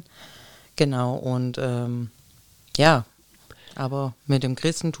vorbehalten. Genau, und aber mit dem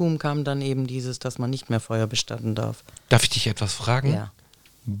Christentum kam dann eben dieses, dass man nicht mehr Feuer bestatten darf. Darf ich dich etwas fragen? Ja.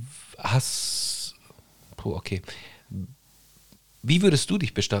 Okay. Wie würdest du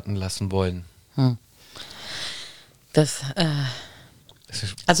dich bestatten lassen wollen? Das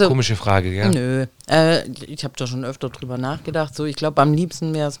ist eine komische Frage, gell? Nö, ich habe da schon öfter drüber nachgedacht. So, ich glaube, am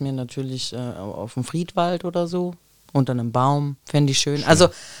liebsten wäre es mir natürlich auf dem Friedwald oder so, unter einem Baum, fände ich schön. Also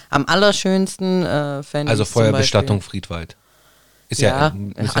am allerschönsten fände ich also Feuerbestattung Friedwald. Ist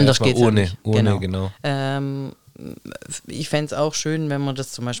anders geht es ohne, nicht. Genau. Ich fände es auch schön, wenn man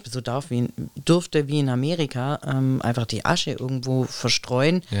das zum Beispiel so dürfte wie in Amerika, einfach die Asche irgendwo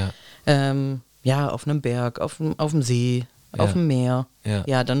verstreuen. Ja. Auf einem Berg, auf dem See, auf dem Meer.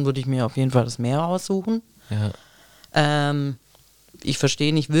 Ja, dann würde ich mir auf jeden Fall das Meer aussuchen. Ja. Ich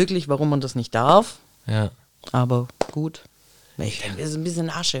verstehe nicht wirklich, warum man das nicht darf. Ja. Aber gut. Ich denke, es ist ein bisschen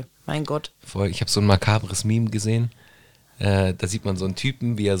Asche. Mein Gott. Voll. Ich habe so ein makabres Meme gesehen. Da sieht man so einen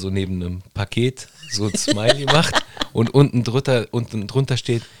Typen, wie er so neben einem Paket so ein Smiley macht und unten drunter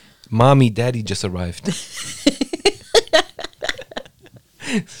steht Mommy, Daddy just arrived.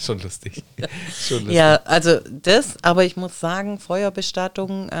 Schon lustig. Ja, also aber ich muss sagen,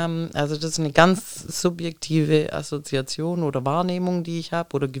 Feuerbestattung, also das ist eine ganz subjektive Assoziation oder Wahrnehmung, die ich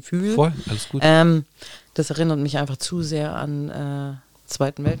habe oder Gefühl. Voll, alles gut. Das erinnert mich einfach zu sehr an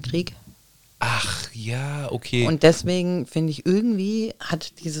Zweiten Weltkrieg. Ach, ja, okay. Und deswegen finde ich, irgendwie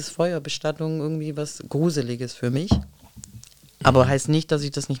hat dieses Feuerbestattung irgendwie was Gruseliges für mich. Aber heißt nicht, dass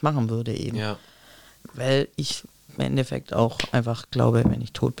ich das nicht machen würde eben. Ja. Weil ich im Endeffekt auch einfach glaube, wenn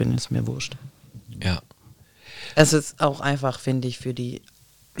ich tot bin, ist mir wurscht. Ja. Es ist auch einfach, finde ich, für die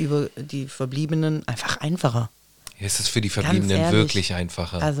Verbliebenen einfach einfacher. Ja, es ist für die Verbliebenen ehrlich. wirklich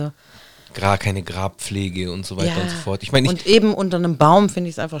einfacher. Also Keine Grabpflege und so weiter und so fort. Ich meine, und eben unter einem Baum finde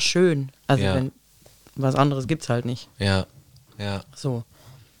ich es einfach schön. Also Ja. wenn was anderes gibt es halt nicht. ja. So.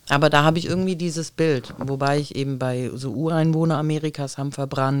 Aber da habe ich irgendwie dieses Bild, wobei ich eben bei so Ureinwohner Amerikas haben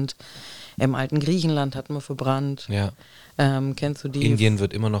verbrannt, im alten Griechenland hat man verbrannt. Ja. Kennst du die? Indien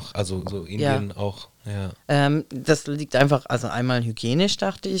wird immer noch, also so Indien auch, ja. Das liegt einfach, also einmal hygienisch,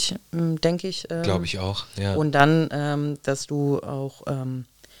 dachte ich, denke ich. Glaube ich auch, ja. Und dann, dass du auch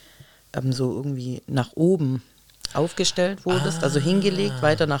so irgendwie nach oben aufgestellt wurdest, also hingelegt,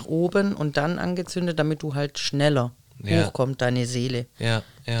 weiter nach oben und dann angezündet, damit du halt schneller hochkommt, deine Seele. Ja,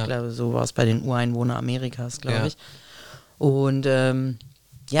 ja. Ich glaube, so war es bei den Ureinwohnern Amerikas, glaube Ja. ich. Und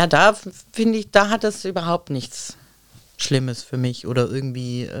ja, da finde ich, da hat das überhaupt nichts Schlimmes für mich oder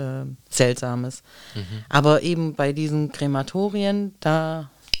irgendwie Seltsames. Aber eben bei diesen Krematorien,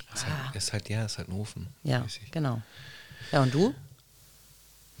 da... Ist halt ein Ofen. Ja, mäßig. genau. Ja, und du?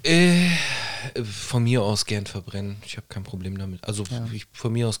 Von mir aus gern verbrennen. Ich habe kein Problem damit. Also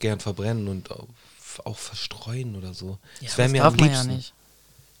von mir aus gern verbrennen und auch verstreuen oder so. Ja, das wäre das mir darf am man liebsten. ja nicht.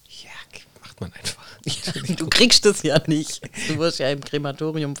 Ja, macht man einfach. Du kriegst es ja nicht. Du wirst ja im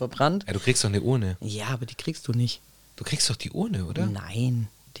Krematorium verbrannt. Ja, du kriegst doch eine Urne. Ja, aber die kriegst du nicht. Du kriegst doch die Urne, oder? Nein,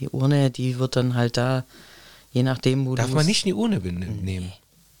 die Urne, die wird dann halt da, je nachdem, wo Darf du... man nicht eine Urne nehmen?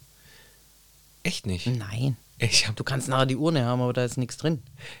 Echt nicht? Nein. Ich Du kannst nachher die Urne haben, aber da ist nichts drin.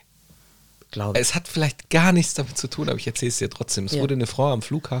 Glaube ich. Es hat vielleicht gar nichts damit zu tun, aber ich erzähle es dir trotzdem. Es Ja. wurde eine Frau am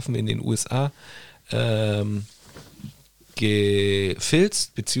Flughafen in den USA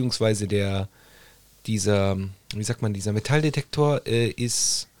gefilzt, beziehungsweise dieser Metalldetektor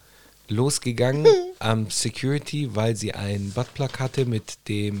ist losgegangen am Security, weil sie einen Buttplug hatte mit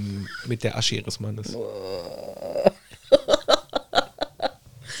der Asche ihres Mannes.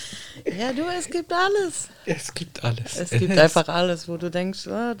 Ja, du, es gibt alles. Es gibt alles. Es gibt einfach alles, wo du denkst,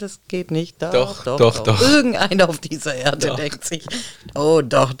 das geht nicht. Doch. Irgendeiner auf dieser Erde denkt sich, oh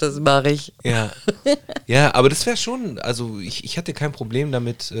doch, das mache ich. Ja. Ja, aber das wäre schon, also ich hatte kein Problem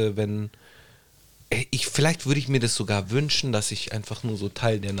damit, vielleicht würde ich mir das sogar wünschen, dass ich einfach nur so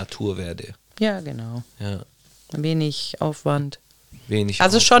Teil der Natur werde. Ja, genau. Ja. Wenig Aufwand. Wenig.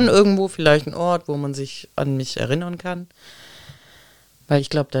 Also Aufwand. schon irgendwo vielleicht ein Ort, wo man sich an mich erinnern kann. Weil ich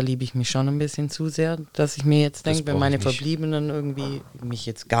glaube, da liebe ich mich schon ein bisschen zu sehr, dass ich mir jetzt denke, wenn meine brauch ich nicht. Verbliebenen irgendwie mich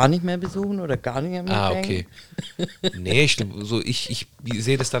jetzt gar nicht mehr besuchen oder gar nicht mehr Okay. Nee, ich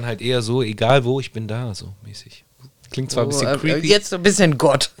sehe das dann halt eher so, egal wo, ich bin da, so mäßig. Klingt zwar ein bisschen creepy. Jetzt so ein bisschen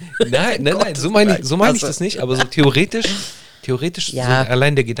Gott. Nein, so meine ich das nicht, aber so theoretisch Ja. so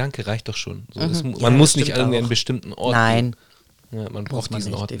allein der Gedanke reicht doch schon. So, man Ja, muss das nicht stimmt irgendwie auch. einen bestimmten Ort. Nein, Ja, man muss braucht man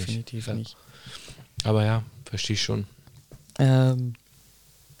diesen nicht, Ort definitiv nicht. nicht. Aber ja, verstehe ich schon.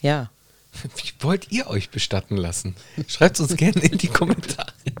 Ja. Wie wollt ihr euch bestatten lassen? Schreibt es uns gerne in die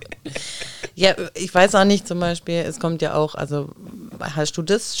Kommentare. Ja, ich weiß auch nicht, zum Beispiel, es kommt ja auch, also hast du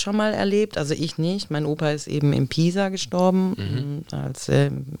das schon mal erlebt? Also ich nicht. Mein Opa ist eben in Pisa gestorben, als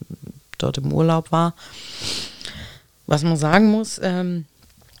er dort im Urlaub war. Was man sagen muss, also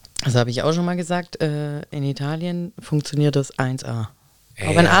habe ich auch schon mal gesagt, in Italien funktioniert das 1A.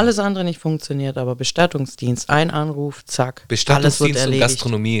 Auch wenn alles andere nicht funktioniert, aber Bestattungsdienst, ein Anruf, zack, alles wird Bestattungsdienst und erledigt.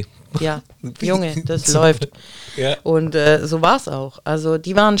 Gastronomie. Ja, Junge, das läuft. Ja. Und so war es auch. Also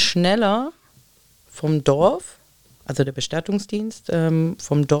die waren schneller vom Dorf, also der Bestattungsdienst,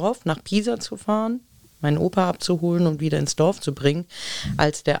 vom Dorf nach Pisa zu fahren, meinen Opa abzuholen und wieder ins Dorf zu bringen,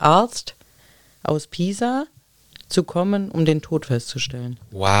 als der Arzt aus Pisa zu kommen, um den Tod festzustellen.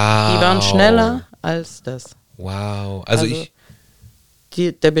 Wow. Die waren schneller als das. Wow. Also ich.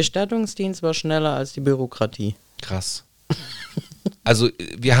 Der Bestattungsdienst war schneller als die Bürokratie. Krass. Also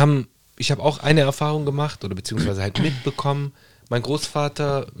ich habe auch eine Erfahrung gemacht oder beziehungsweise halt mitbekommen. Mein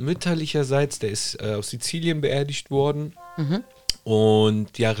Großvater mütterlicherseits, der ist aus Sizilien beerdigt worden.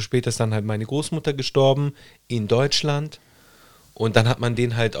 Und Jahre später ist dann halt meine Großmutter gestorben in Deutschland. Und dann hat man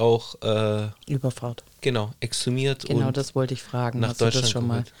den halt auch Überfahrt. genau exhumiert. Genau, und das wollte ich fragen. nach Hast du Deutschland das schon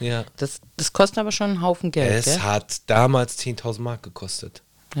mal? geholt. Ja. Das kostet aber schon einen Haufen Geld, Es gell? hat damals 10.000 Mark gekostet.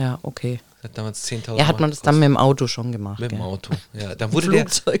 Ja, okay. Es hat damals 10.000 Ja, hat man Mark das dann mit dem Auto schon gemacht, mit dem gell? Auto. Ja, dann wurde der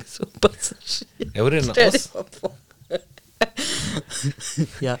Flugzeug, so Passagier. wurde dann Stell dir mal vor.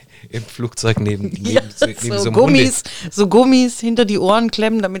 Ja. Im Flugzeug neben Ja, so einem so Gummis hinter die Ohren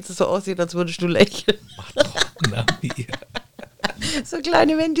klemmen, damit es so aussieht, als würdest du lächeln. Hunde. So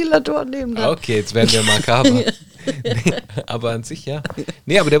kleine Ventilatoren neben dran. Okay, jetzt werden wir makaber. Nee, aber an sich, ja.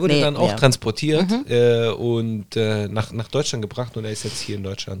 Nee, aber der wurde dann auch transportiert und nach Deutschland gebracht und er ist jetzt hier in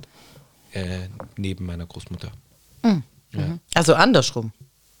Deutschland neben meiner Großmutter. Mhm. Ja. Also andersrum.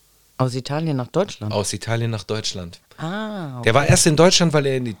 Aus Italien nach Deutschland? Aus Italien nach Deutschland. Ah, okay. Der war erst in Deutschland, weil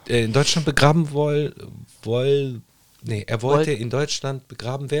er in Deutschland begraben er wollte in Deutschland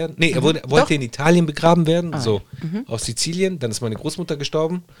begraben werden. Nee, er wollte in Italien begraben werden, aus Sizilien. Dann ist meine Großmutter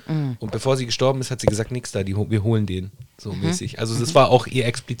gestorben. Und bevor sie gestorben ist, hat sie gesagt, nix da, wir holen den, so mäßig. Also das war auch ihr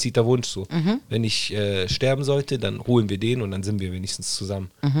expliziter Wunsch so. Wenn ich sterben sollte, dann holen wir den und dann sind wir wenigstens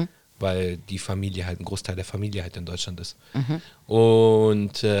zusammen. Weil die Familie halt, ein Großteil der Familie halt in Deutschland ist.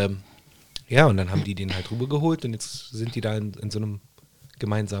 Und und dann haben die den halt rübergeholt und jetzt sind die da in so einem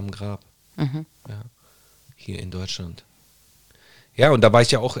gemeinsamen Grab. Ja, hier in Deutschland. Ja, und da war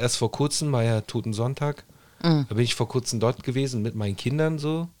ich ja auch erst vor kurzem, war ja Totensonntag. Da bin ich vor kurzem dort gewesen mit meinen Kindern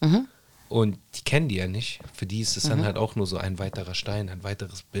so. Und die kennen die ja nicht. Für die ist es dann halt auch nur so ein weiterer Stein, ein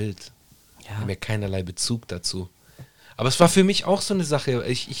weiteres Bild. Ja. Haben ja keinerlei Bezug dazu. Aber es war für mich auch so eine Sache.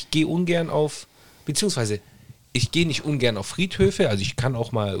 Ich gehe ungern beziehungsweise ich gehe nicht ungern auf Friedhöfe, also ich kann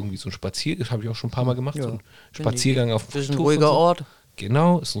auch mal irgendwie so einen Spaziergang, das habe ich auch schon ein paar Mal gemacht, so einen Spaziergang auf dem Friedhof. Ist ein ruhiger Ort.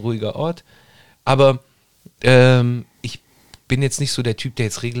 Genau, ist ein ruhiger Ort. Aber ich bin jetzt nicht so der Typ, der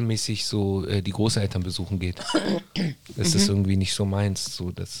jetzt regelmäßig so die Großeltern besuchen geht. Das ist irgendwie nicht so meins.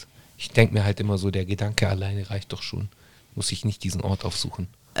 So, ich denke mir halt immer so, der Gedanke alleine reicht doch schon. Muss ich nicht diesen Ort aufsuchen.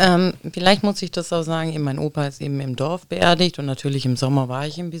 Vielleicht muss ich das auch sagen, mein Opa ist eben im Dorf beerdigt und natürlich im Sommer war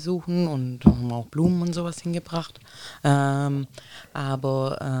ich ihn besuchen und haben auch Blumen und sowas hingebracht. Aber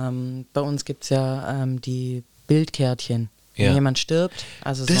bei uns gibt es ja die Bildkärtchen. Wenn jemand stirbt,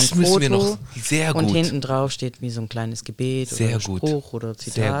 also das so ein Foto müssen wir noch sehr gut. Und hinten drauf steht wie so ein kleines Gebet sehr oder Spruch gut. oder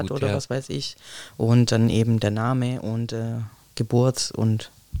Zitat gut, oder was weiß ich. Und dann eben der Name und Geburts-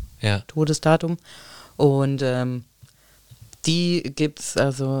 und Todesdatum. Und die gibt es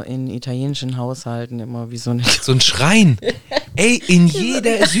also in italienischen Haushalten immer wie so ein Schrein. Ey, in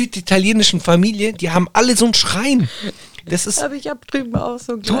jeder süditalienischen Familie, die haben alle so einen Schrein. Das ist. Aber ich habe drüben auch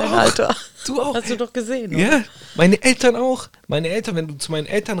so einen kleinen Alter. Du auch. Hast du doch gesehen, oder? Ja, meine Eltern auch. Meine Eltern, wenn du zu meinen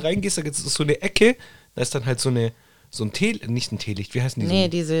Eltern reingehst, da gibt es so eine Ecke, da ist dann halt so ein nicht ein Teelicht, wie heißen die? Nee,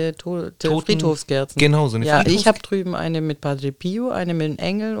 diese Friedhofskerzen. Genau, so eine Friedhofskerze. Ja, ich habe drüben eine mit Padre Pio, eine mit einem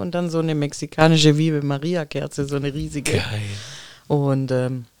Engel und dann so eine mexikanische Vive Maria Kerze, so eine riesige. Geil. Und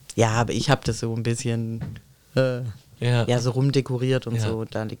aber ich habe das so ein bisschen so rumdekoriert und so.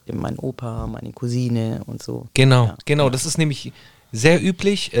 Da liegt eben mein Opa, meine Cousine und so. Genau, das ist nämlich sehr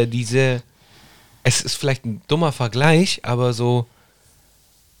üblich, es ist vielleicht ein dummer Vergleich, aber so,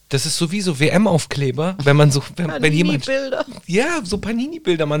 das ist sowieso WM-Aufkleber, wenn man so, wenn jemand, so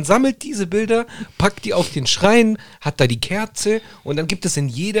Panini-Bilder, man sammelt diese Bilder, packt die auf den Schrein, hat da die Kerze und dann gibt es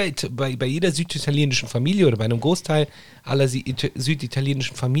bei jeder süditalienischen Familie oder bei einem Großteil aller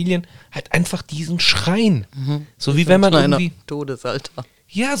süditalienischen Familien halt einfach diesen Schrein. So wie wenn man irgendwie Todesaltar.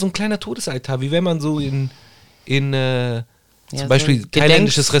 Ja, so ein kleiner Todesaltar, wie wenn man so in zum Beispiel so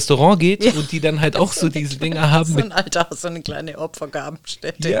thailändisches Restaurant geht und die dann halt auch so diese Dinger haben. So ein Altar, so eine kleine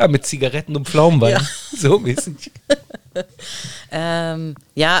Opfergabenstätte. Ja, mit Zigaretten und Pflaumenwein. So mäßig.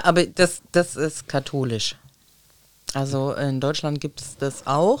 Aber das ist katholisch. Also in Deutschland gibt es das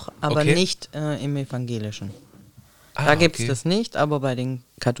auch, aber nicht im Evangelischen. Da gibt es das nicht, aber bei den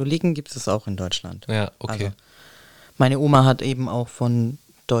Katholiken gibt es das auch in Deutschland. Ja, okay. Also, meine Oma hat eben auch von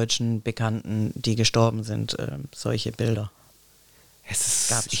deutschen Bekannten, die gestorben sind, solche Bilder.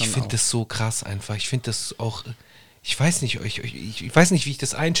 Ich finde das so krass einfach. Ich finde das auch, ich weiß nicht, ich weiß nicht, wie ich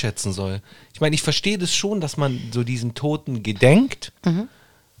das einschätzen soll. Ich meine, ich verstehe das schon, dass man so diesen Toten gedenkt,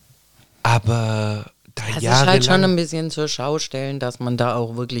 aber da jahrelang... Es ist halt schon ein bisschen zur Schau stellen, dass man da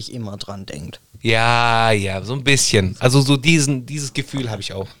auch wirklich immer dran denkt. Ja, so ein bisschen. Also so dieses Gefühl habe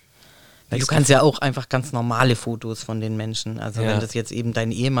ich auch. Weil du kannst ja auch einfach ganz normale Fotos von den Menschen. Also wenn das jetzt eben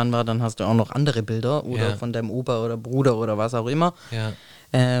dein Ehemann war, dann hast du auch noch andere Bilder oder von deinem Opa oder Bruder oder was auch immer. Ja.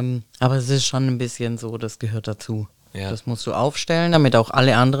 Aber es ist schon ein bisschen so, das gehört dazu. Ja. Das musst du aufstellen, damit auch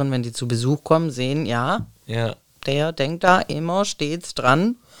alle anderen, wenn die zu Besuch kommen, sehen, der denkt da immer stets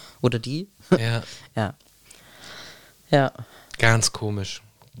dran. Oder die. Ja. Ganz komisch.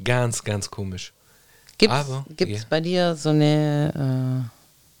 Ganz, ganz komisch. Gibt es bei dir so eine...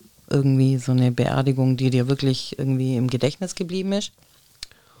 irgendwie so eine Beerdigung, die dir wirklich irgendwie im Gedächtnis geblieben ist?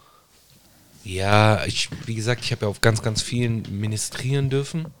 Ja, wie gesagt, ich habe ja auf ganz, ganz vielen ministrieren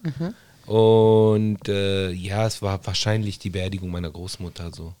dürfen. Und ja, es war wahrscheinlich die Beerdigung meiner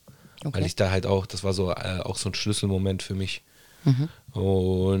Großmutter so. Weil ich da halt auch, das war so auch so ein Schlüsselmoment für mich.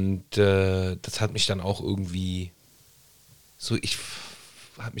 Und das hat mich dann auch irgendwie so, ich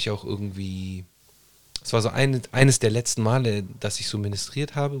habe mich auch irgendwie, es war so eines der letzten Male, dass ich so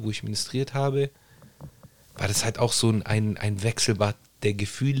ministriert habe, wo ich ministriert habe, weil das halt auch so ein Wechselbad der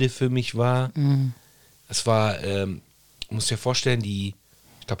Gefühle für mich war. Es war, muss dir vorstellen, ich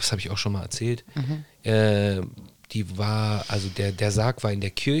glaube, das habe ich auch schon mal erzählt, die war, also der Sarg war in der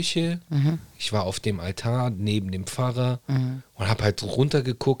Kirche, ich war auf dem Altar neben dem Pfarrer und habe halt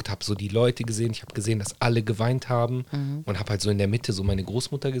runtergeguckt, habe so die Leute gesehen, ich habe gesehen, dass alle geweint haben und habe halt so in der Mitte so meine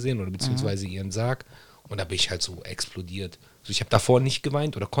Großmutter gesehen oder beziehungsweise ihren Sarg und da bin ich halt so explodiert. Also ich habe davor nicht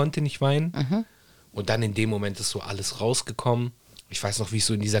geweint oder konnte nicht weinen und dann in dem Moment ist so alles rausgekommen. Ich weiß noch, wie ich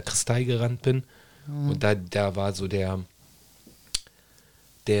so in dieser Kristall gerannt bin und da war so der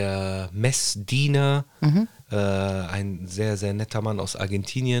Messdiener, ein sehr, sehr netter Mann aus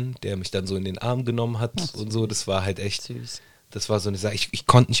Argentinien, der mich dann so in den Arm genommen hat und so. Das war halt echt Süß. Das war so eine Sache. Ich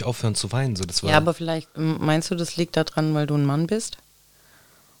konnte nicht aufhören zu weinen. So, das war Ja, aber vielleicht meinst du, das liegt daran, weil du ein Mann bist?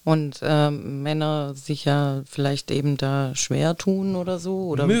 Und Männer sich ja vielleicht eben da schwer tun oder so?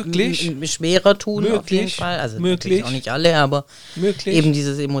 Oder möglich. Schwerer tun möglich, auf jeden Fall. Also möglich. natürlich auch nicht alle, aber möglich. eben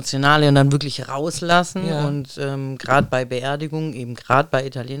dieses Emotionale und dann wirklich rauslassen. Ja. Und gerade bei Beerdigungen, eben gerade bei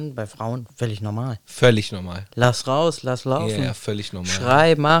Italienern, bei Frauen, völlig normal. Völlig normal. Lass raus, lass laufen. Ja, völlig normal.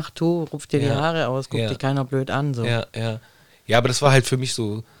 Schrei, mach, tu, ruf dir die Ja. Haare aus, guck Ja. dich keiner blöd an. So. Ja, ja. Ja, aber das war halt für mich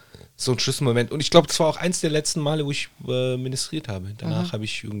so ein Schlüsselmoment. Und ich glaube, das war auch eins der letzten Male, wo ich ministriert habe. Danach habe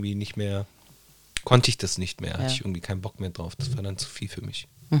ich irgendwie nicht mehr, konnte ich das nicht mehr. Hatte ich irgendwie keinen Bock mehr drauf. Das war dann zu viel für mich.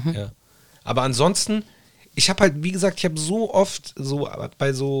 Ja. Aber ansonsten, ich habe halt, wie gesagt, ich habe so oft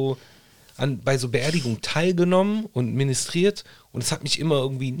bei so Beerdigungen teilgenommen und ministriert und es hat mich immer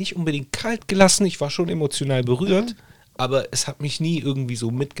irgendwie nicht unbedingt kalt gelassen. Ich war schon emotional berührt, aber es hat mich nie irgendwie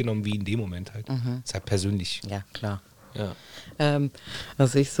so mitgenommen wie in dem Moment halt. Es ist halt persönlich. Ja, klar. Ja.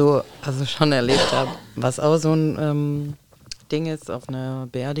 Was ich so schon erlebt habe, was auch so ein Ding ist auf einer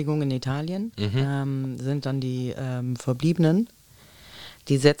Beerdigung in Italien, sind dann die Verbliebenen,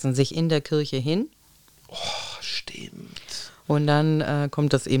 die setzen sich in der Kirche hin. Oh, stimmt. Und dann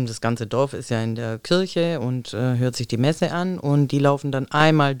kommt das ganze Dorf ist ja in der Kirche und hört sich die Messe an und die laufen dann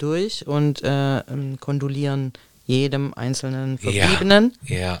einmal durch und kondolieren jedem einzelnen Verbliebenen.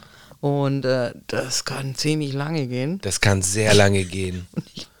 Ja. Und das kann ziemlich lange gehen. Das kann sehr lange gehen. Und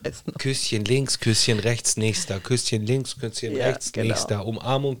ich weiß noch. Küsschen links, Küsschen rechts, nächster. Küsschen links, Küsschen Ja, rechts, genau. nächster.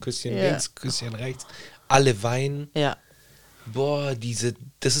 Umarmung, Küsschen Ja. links, Küsschen rechts. Alle weinen. Ja. Boah,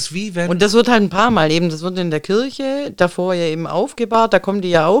 das ist wie wenn... Und das wird halt ein paar Mal eben, das wird in der Kirche, davor ja eben aufgebahrt, da kommen die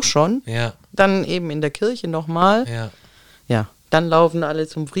ja auch schon. Ja, Dann eben in der Kirche nochmal. ja. Ja, dann laufen alle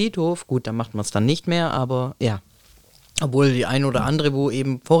zum Friedhof. Gut, da macht man es dann nicht mehr, aber ja. Obwohl die ein oder andere, wo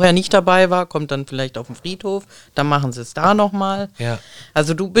eben vorher nicht dabei war, kommt dann vielleicht auf den Friedhof, dann machen sie es da nochmal. Ja.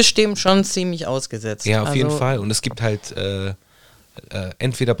 Also du bist dem schon ziemlich ausgesetzt. Ja, auf also, jeden Fall. Und es gibt halt,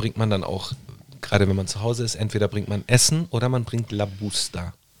 entweder bringt man dann auch, gerade wenn man zu Hause ist, entweder bringt man Essen oder man bringt La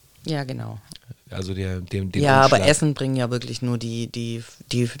Busta. Ja, genau. Also den Ja, aber Umschlag. Essen bringen ja wirklich nur die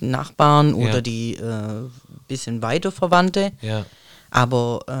Nachbarn oder Ja. die bisschen weiter Verwandte. Ja,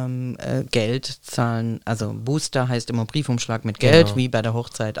 Aber Geld zahlen, also Booster heißt immer Briefumschlag mit Geld, Genau. wie bei der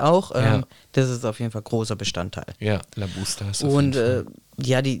Hochzeit auch. Ja. Das ist auf jeden Fall großer Bestandteil. ja, La Busta ist auf Und jeden Fall.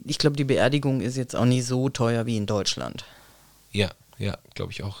 ja, ich glaube, die Beerdigung ist jetzt auch nicht so teuer wie in Deutschland. Ja,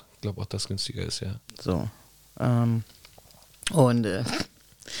 glaube ich auch. Ich glaube auch, dass es günstiger ist, ja. So. Und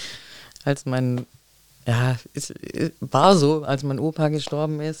als war so, als mein Opa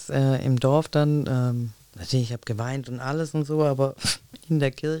gestorben ist, im Dorf dann, natürlich, ich habe geweint und alles und so, aber in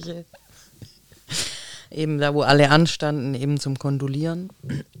der Kirche, eben da, wo alle anstanden, eben zum Kondolieren.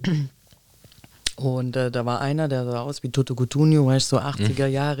 Und da war einer, der sah aus wie Toto Cutugno, weißt du, so 80er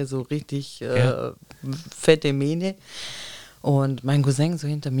Jahre, so richtig fette Mähne. Und mein Cousin so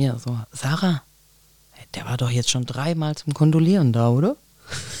hinter mir, so, Sarah, der war doch jetzt schon 3-mal zum Kondolieren da, oder?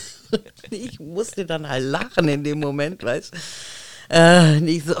 Ich musste dann halt lachen in dem Moment, weißt du. Und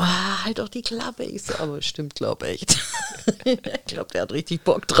ich so, halt doch die Klappe. Ich so, aber stimmt, glaub echt. Ich glaube, der hat richtig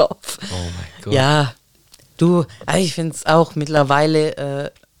Bock drauf. Oh mein Gott. Ja, du, also ich finde es auch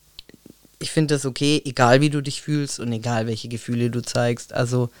mittlerweile, ich finde das okay, egal wie du dich fühlst und egal welche Gefühle du zeigst.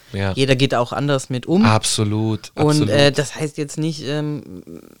 Also Ja. jeder geht auch anders mit um. Absolut. Und absolut. das heißt jetzt nicht,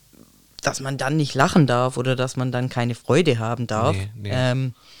 dass man dann nicht lachen darf oder dass man dann keine Freude haben darf.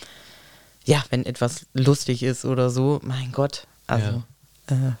 Nee. Ja, wenn etwas lustig ist oder so, mein Gott, also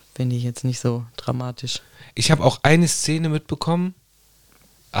finde ich jetzt nicht so dramatisch. Ich habe auch eine Szene mitbekommen,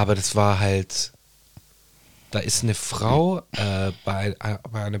 Aber das war halt, da ist eine Frau, bei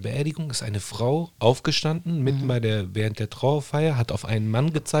einer Beerdigung ist eine Frau aufgestanden, mitten während der Trauerfeier, hat auf einen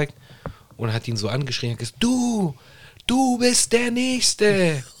Mann gezeigt und hat ihn so angeschrien, hat gesagt, du bist der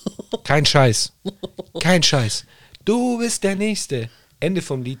Nächste. Kein Scheiß. Du bist der Nächste. Ende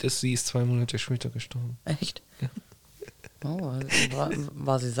vom Lied ist, sie ist 2 Monate später gestorben. Echt? Ja. Oh,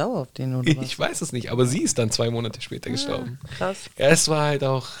 war sie sauer auf den oder was? Ich weiß es nicht, aber sie ist dann 2 Monate später gestorben. Krass. Ja, es war halt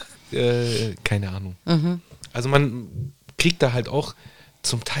auch, keine Ahnung. Also man kriegt da halt auch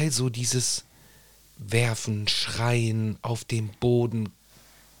zum Teil so dieses Werfen, Schreien auf dem Boden,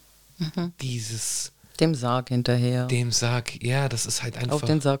 dieses Dem Sarg hinterher. dem Sarg, ja, das ist halt einfach. Auf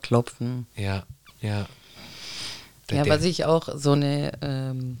den Sarg klopfen. Ja. Ja, was ich auch so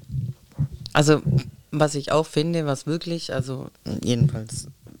eine, also was ich auch finde, was wirklich, also jedenfalls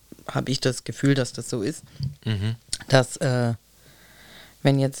habe ich das Gefühl, dass das so ist, dass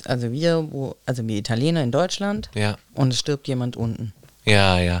wenn jetzt, also wir Italiener in Deutschland Ja. und es stirbt jemand unten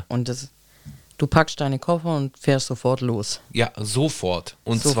Ja. und du packst deine Koffer und fährst sofort los. Ja, sofort.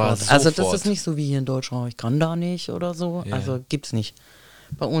 Und zwar sofort. Also das ist nicht so wie hier in Deutschland, ich kann da nicht oder so. Ja. Also gibt's nicht.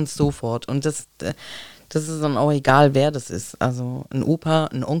 Bei uns sofort. Und das ist dann auch egal, wer das ist. Also ein Opa,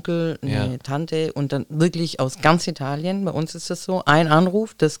 ein Onkel, eine Tante und dann wirklich aus ganz Italien. Bei uns ist das so, ein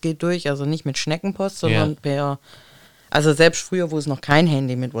Anruf, das geht durch, also nicht mit Schneckenpost, sondern per, also selbst früher, wo es noch kein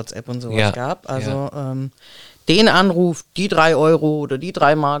Handy mit WhatsApp und sowas gab, also den Anruf, die 3 Euro oder die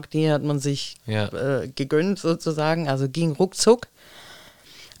 3 Mark, die hat man sich gegönnt sozusagen, also ging ruckzuck.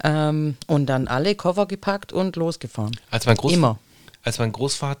 Und dann alle Koffer gepackt und losgefahren. Als mein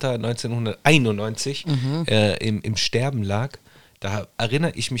Großvater 1991 im Sterben lag, da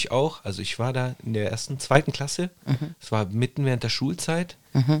erinnere ich mich auch, also ich war da in der 2. Klasse, es war mitten während der Schulzeit,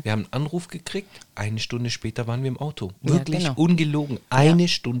 wir haben einen Anruf gekriegt, 1 Stunde später waren wir im Auto. Wirklich ungelogen, 1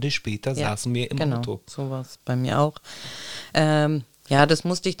 Stunde später saßen wir im Auto. So war es bei mir auch. Ja, das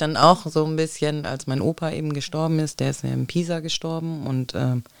musste ich dann auch so ein bisschen, als mein Opa eben gestorben ist, der ist ja in Pisa gestorben und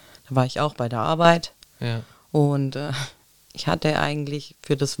da war ich auch bei der Arbeit und ich hatte eigentlich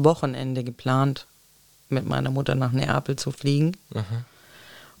für das Wochenende geplant, mit meiner Mutter nach Neapel zu fliegen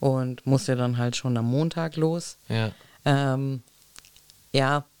und musste dann halt schon am Montag los.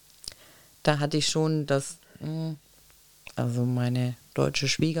 Ja, da hatte ich schon also meine deutsche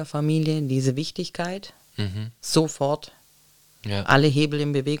Schwiegerfamilie, diese Wichtigkeit, sofort alle Hebel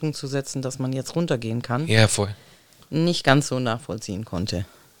in Bewegung zu setzen, dass man jetzt runtergehen kann, nicht ganz so nachvollziehen konnte.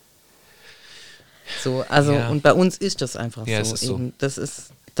 So, also und bei uns ist das einfach so. Es ist eben,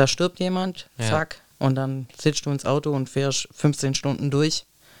 da stirbt jemand, zack, und dann sitzt du ins Auto und fährst 15 Stunden durch.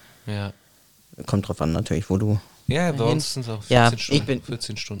 Ja. Kommt drauf an natürlich, wo du. Ja, bei uns sind es auch 14 Stunden. Ich bin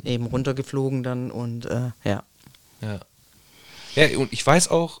 14 Stunden. eben runtergeflogen dann und Ja, und ich weiß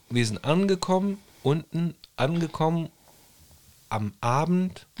auch, wir sind unten angekommen am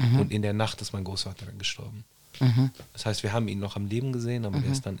Abend und in der Nacht ist mein Großvater dann gestorben. Das heißt, wir haben ihn noch am Leben gesehen, aber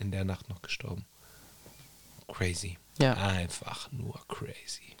der ist dann in der Nacht noch gestorben. Crazy. Ja. Einfach nur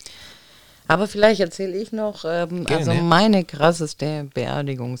crazy. Aber vielleicht erzähle ich noch also meine krasseste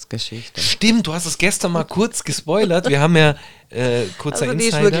Beerdigungsgeschichte. Stimmt, du hast es gestern mal kurz gespoilert. Wir haben ja kurzer Also die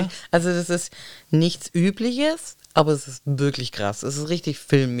Insider. ist wirklich, also das ist nichts Übliches, aber es ist wirklich krass. Es ist richtig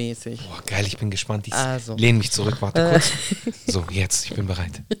filmmäßig. Boah, geil, ich bin gespannt. Ich Also. lehne mich zurück, warte kurz. So, jetzt, ich bin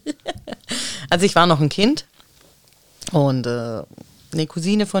bereit. Also ich war noch ein Kind und eine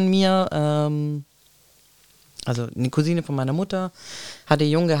Cousine von mir, also eine Cousine von meiner Mutter, hatte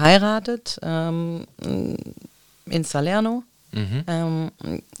jung geheiratet in Salerno. Einen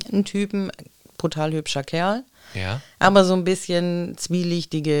Typen, brutal hübscher Kerl. Ja. Aber so ein bisschen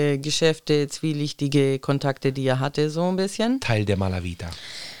zwielichtige Geschäfte, zwielichtige Kontakte, die er hatte, so ein bisschen. Teil der Malavita.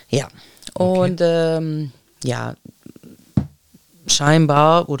 Ja. Und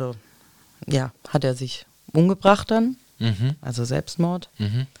scheinbar hat er sich umgebracht dann. Also Selbstmord.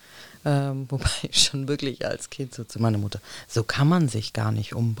 Wobei ich schon wirklich als Kind so zu meiner Mutter, so kann man sich gar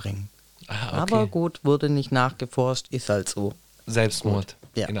nicht umbringen. Ah, okay. Aber gut, wurde nicht nachgeforscht, ist halt so. Selbstmord,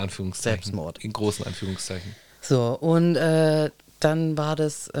 Ja. in Anführungszeichen. Selbstmord. In großen Anführungszeichen. So, und dann war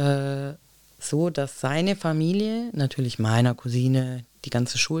das so, dass seine Familie natürlich meiner Cousine die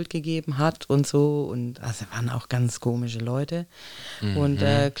ganze Schuld gegeben hat und so. Und also waren auch ganz komische Leute. Und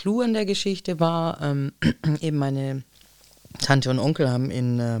Clou an der Geschichte war, eben meine Tante und Onkel haben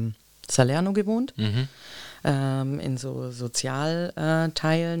in Salerno gewohnt. In so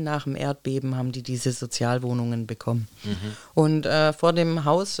Sozialteilen. Nach dem Erdbeben haben die diese Sozialwohnungen bekommen. Und vor dem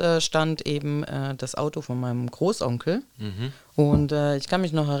Haus stand eben das Auto von meinem Großonkel. Und ich kann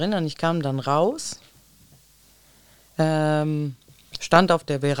mich noch erinnern, ich kam dann raus. stand auf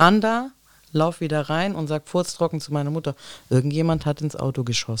der Veranda, lauf wieder rein und sag furztrocken zu meiner Mutter, irgendjemand hat ins Auto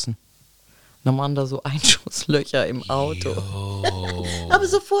geschossen. Dann waren da so Einschusslöcher im Auto. Aber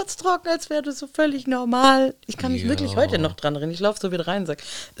so furztrocken, als wäre das so völlig normal. Ich kann mich wirklich heute noch dran erinnern. Ich laufe so wieder rein und sage,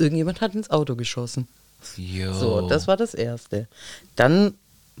 irgendjemand hat ins Auto geschossen. So, das war das Erste. Dann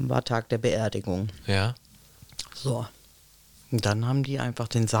war Tag der Beerdigung. Ja. So. Und dann haben die einfach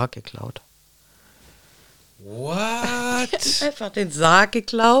den Sarg geklaut. What? Einfach den Sarg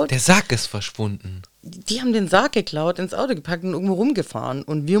geklaut. Der Sarg ist verschwunden. Die haben den Sarg geklaut, ins Auto gepackt und irgendwo rumgefahren.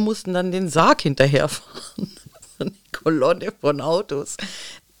 Und wir mussten dann den Sarg hinterherfahren. So eine Kolonne von Autos.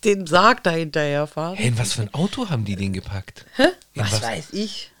 Den Sarg da hinterherfahren. Hey, in was für ein Auto haben die den gepackt? Hä? Was weiß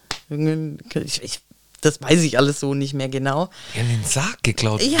ich? Das weiß ich alles so nicht mehr genau. Die haben den Sarg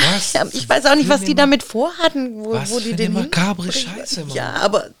geklaut. Ja, Was? ich weiß auch nicht, was die damit vorhatten, wo die für den eine makabre hinbringen. Scheiße, Mann. Ja,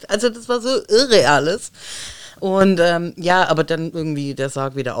 aber also das war so irre alles. Und ja, aber dann irgendwie der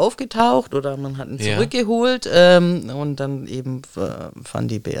Sarg wieder aufgetaucht oder man hat ihn zurückgeholt und dann eben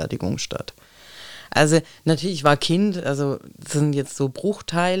fand die Beerdigung statt. Also natürlich, ich war Kind, also das sind jetzt so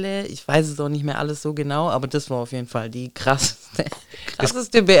Bruchteile, ich weiß es auch nicht mehr alles so genau, aber das war auf jeden Fall die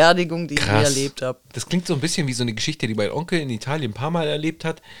krasseste Beerdigung, die ich je erlebt habe. Das klingt so ein bisschen wie so eine Geschichte, die mein Onkel in Italien ein paar Mal erlebt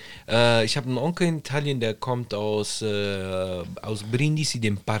hat. Ich habe einen Onkel in Italien, der kommt aus Brindisi,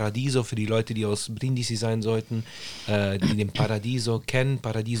 dem Paradiso, für die Leute, die aus Brindisi sein sollten, die den Paradiso kennen.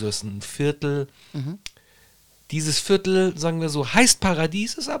 Paradiso ist ein Viertel. Dieses Viertel, sagen wir so, heißt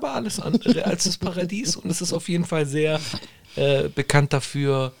Paradies, ist aber alles andere als das Paradies. Und es ist auf jeden Fall sehr bekannt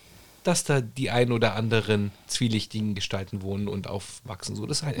dafür, dass da die ein oder anderen zwielichtigen Gestalten wohnen und aufwachsen. So,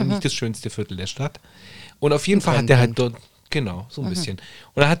 das ist halt nicht das schönste Viertel der Stadt. Und auf jeden Fall hat der halt dort, genau, so ein bisschen.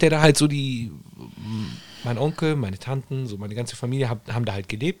 Und dann hat der da halt so mein Onkel, meine Tanten, so meine ganze Familie haben da halt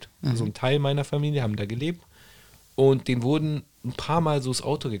gelebt. So ein Teil meiner Familie haben da gelebt. Und denen wurden ein paar Mal so das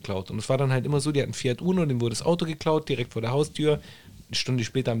Auto geklaut. Und es war dann halt immer so, die hatten Fiat Uno, denen wurde das Auto geklaut, direkt vor der Haustür. Eine Stunde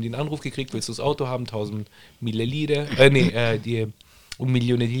später haben die einen Anruf gekriegt, willst du das Auto haben? 1000 Milliliter,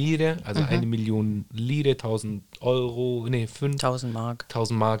 Millionen Lire, also 1 Million Lire, 1000 Euro, 1000 Mark.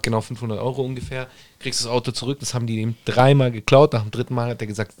 1000 Mark, genau 500 Euro ungefähr. Kriegst das Auto zurück, das haben die ihm 3-mal geklaut. Nach dem 3. Mal hat er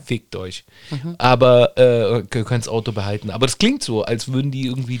gesagt, fickt euch. Aber ihr könnt das Auto behalten. Aber das klingt so, als würden die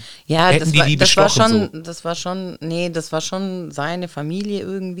irgendwie, hätten die bestochen. Das war schon seine Familie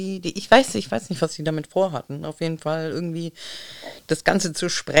irgendwie. Ich weiß nicht, was die damit vorhatten. Auf jeden Fall irgendwie das Ganze zu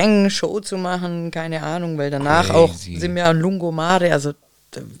sprengen, Show zu machen, keine Ahnung, weil danach auch sind wir am Lungomare, also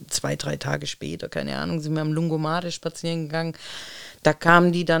 2-3 Tage später, keine Ahnung, sind wir am Lungomare spazieren gegangen. Da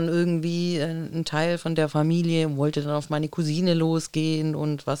kamen die dann irgendwie, ein Teil von der Familie, wollte dann auf meine Cousine losgehen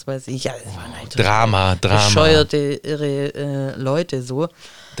und was weiß ich. Ja, das waren halt Drama. bescheuerte, irre Leute so.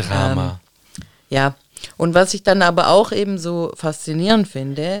 Drama. Ja, und was ich dann aber auch eben so faszinierend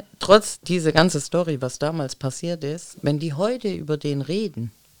finde, trotz dieser ganzen Story, was damals passiert ist, wenn die heute über den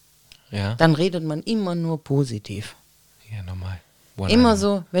reden, dann redet man immer nur positiv. Ja, normal. Immer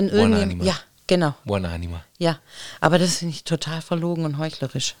so, wenn irgendjemand... Ja, genau. Buona Anima. Ja, aber das finde ich total verlogen und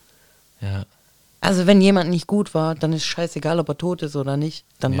heuchlerisch. Ja. Also wenn jemand nicht gut war, dann ist scheißegal, ob er tot ist oder nicht,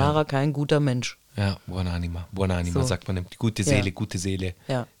 dann war er kein guter Mensch. Ja, Buona Anima. Buona Anima, sagt man. Die gute Seele, gute Seele.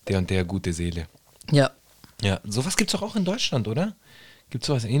 Ja. Der und der gute Seele. Ja. Ja, sowas gibt es doch auch in Deutschland, oder? Gibt es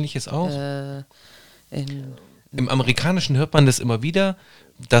sowas Ähnliches auch? Im Amerikanischen hört man das immer wieder,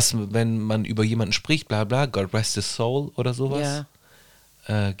 dass wenn man über jemanden spricht, bla bla, God rest his soul oder sowas. Ja.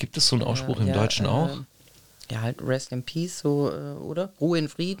 Gibt es so einen Ausspruch im Deutschen auch? Ja, halt Rest in Peace, so, oder? Ruhe in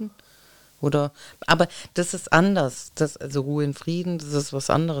Frieden. Oder, aber das ist anders. Also Ruhe in Frieden, das ist was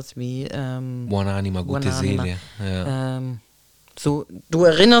anderes wie Buona Anima, gute Seele. Ja. So, du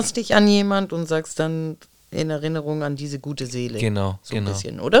erinnerst dich an jemand und sagst dann in Erinnerung an diese gute Seele. Genau, so genau. Ein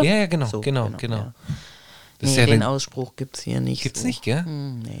bisschen, oder? Ja, genau, so, genau. Ja. Das Nee, ist ja den Ausspruch gibt es hier nicht. Gibt's so. nicht, gell?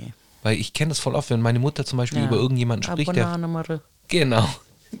 Nee. Weil ich kenne das voll oft, wenn meine Mutter zum Beispiel über irgendjemanden spricht, der... Genau,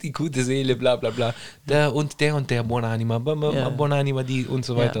 die gute Seele, bla bla bla. Der und der, Buona Anima, Buona Anima, die und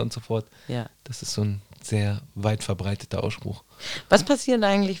so weiter und so fort. Ja. Das ist so ein sehr weit verbreiteter Ausspruch. Was passiert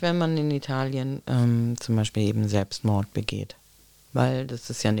eigentlich, wenn man in Italien zum Beispiel eben Selbstmord begeht? Weil das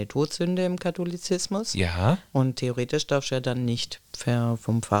ist ja eine Todsünde im Katholizismus. Ja. Und theoretisch darfst du ja dann nicht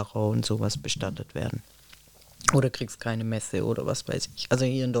vom Pfarrer und sowas bestattet werden. Oder kriegst keine Messe oder was weiß ich. Also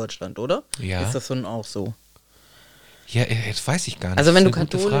hier in Deutschland, oder? Ja. Ist das dann auch so? Ja, das weiß ich gar nicht. Also wenn du Das ist eine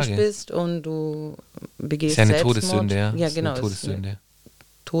gute katholisch Frage. bist und du begehst Ist ja eine Selbstmord. Todessünde, ja. Ja, Ist genau. eine Todessünde.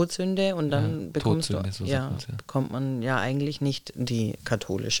 Todsünde und dann Todsünde, so sagt man's, ja. bekommt man ja eigentlich nicht die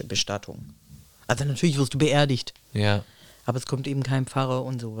katholische Bestattung. Also natürlich wirst du beerdigt, Ja. aber es kommt eben kein Pfarrer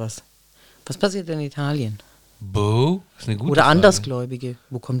und sowas. Was passiert in Italien? Bo? Das ist eine gute Oder Frage. Andersgläubige.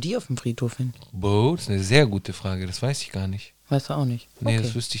 Wo kommen die auf dem Friedhof hin? Bo? Das ist eine sehr gute Frage. Das weiß ich gar nicht. Weißt du auch nicht? Nee, Okay.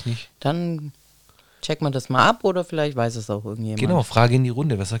 das wüsste ich nicht. Dann checken wir das mal ab oder vielleicht weiß es auch irgendjemand. Genau, Frage in die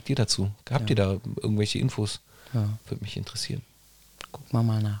Runde. Was sagt ihr dazu? Habt ihr da irgendwelche Infos? Ja, Würde mich interessieren. gucken wir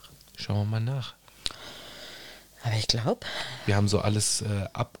mal nach. Schauen wir mal nach. Aber ich glaube, Wir haben so alles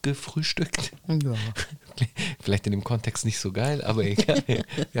abgefrühstückt. ja. Vielleicht in dem Kontext nicht so geil, aber egal.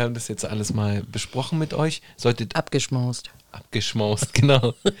 Wir haben das jetzt alles mal besprochen mit euch. Solltet abgeschmaust,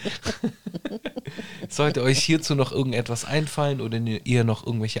 genau. Sollte euch hierzu noch irgendetwas einfallen oder ihr noch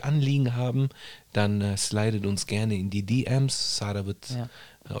irgendwelche Anliegen haben, dann slidet uns gerne in die DMs. Sarah wird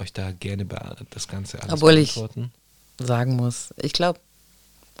euch da gerne das Ganze alles beantworten. Sagen muss, ich glaube,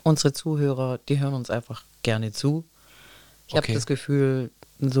 unsere Zuhörer, die hören uns einfach gerne zu. Ich habe das Gefühl,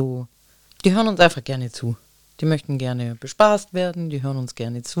 so, die hören uns einfach gerne zu. Die möchten gerne bespaßt werden, die hören uns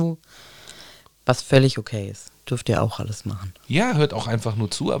gerne zu. Was völlig okay ist. Dürft ihr auch alles machen. Ja, hört auch einfach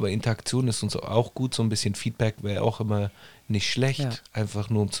nur zu, aber Interaktion ist uns auch gut. So ein bisschen Feedback wäre auch immer nicht schlecht. Ja. Einfach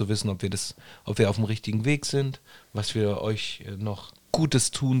nur, um zu wissen, ob wir auf dem richtigen Weg sind, was wir euch noch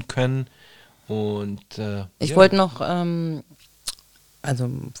Gutes tun können. Und ich wollte noch, also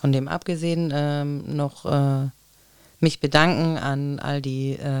von dem abgesehen, noch mich bedanken an all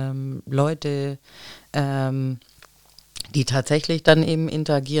die Leute, die tatsächlich dann eben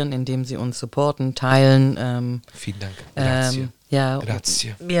interagieren, indem sie uns supporten, teilen. Vielen Dank. Grazie.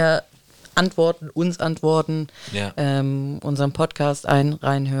 Grazie. Wir uns antworten, unseren Podcast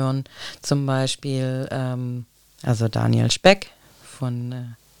reinhören. Zum Beispiel, also Daniel Speck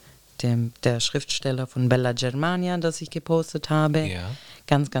von der Schriftsteller von Bella Germania, das ich gepostet habe. Ja.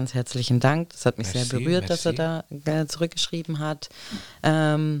 Ganz, ganz herzlichen Dank. Das hat mich sehr berührt, dass er da zurückgeschrieben hat.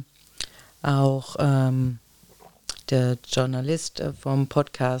 Auch der Journalist vom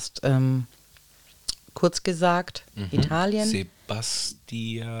Podcast Kurz gesagt, Italien.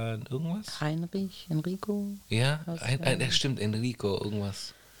 Sebastian irgendwas? Enrico? Ja, stimmt, Enrico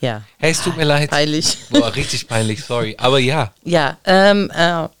irgendwas. Ja. Hey, es tut mir leid. Peinlich. Boah, richtig peinlich, sorry. Aber ja. Ja,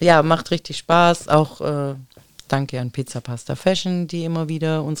 macht richtig Spaß. Auch danke an Pizza Pasta Fashion, die immer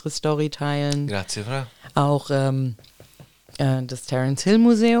wieder unsere Story teilen. Grazie, Fra. Auch das Terence Hill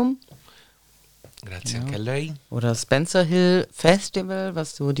Museum. Grazie anche a lei. Oder Spencer Hill Festival,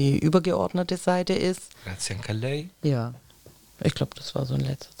 was so die übergeordnete Seite ist. Grazie anche a lei. Ja, ich glaube, das war so in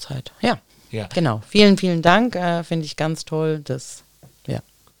letzter Zeit. Ja, genau. Vielen, vielen Dank. Finde ich ganz toll.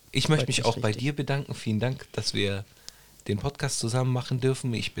 Ich möchte mich auch bei dir bedanken. Vielen Dank, dass wir den Podcast zusammen machen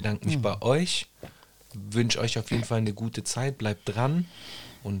dürfen. Ich bedanke mich bei euch. Wünsche euch auf jeden Fall eine gute Zeit. Bleibt dran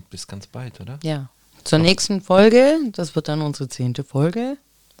und bis ganz bald, oder? Ja. Zur nächsten Folge, das wird dann unsere 10. Folge.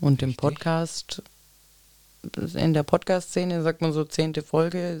 Und im Podcast, in der Podcast-Szene sagt man so 10.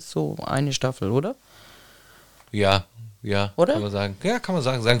 Folge ist so eine Staffel, oder? Ja, oder? Kann man sagen. Ja, kann man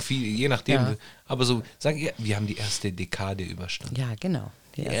sagen. Sagen viel, je nachdem. Ja. Aber so, sagen wir haben die erste Dekade überstanden. Ja, genau.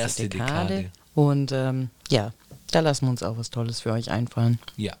 Die erste Dekade. Und da lassen wir uns auch was Tolles für euch einfallen.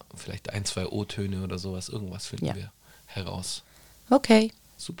 Ja, vielleicht 1, 2 O-Töne oder sowas. Irgendwas finden wir heraus. Okay.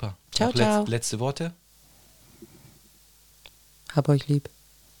 Super. Ciao, ciao. Letzte Worte? Hab euch lieb.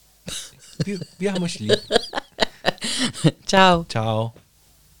 Wir haben euch lieb. Ciao. Ciao.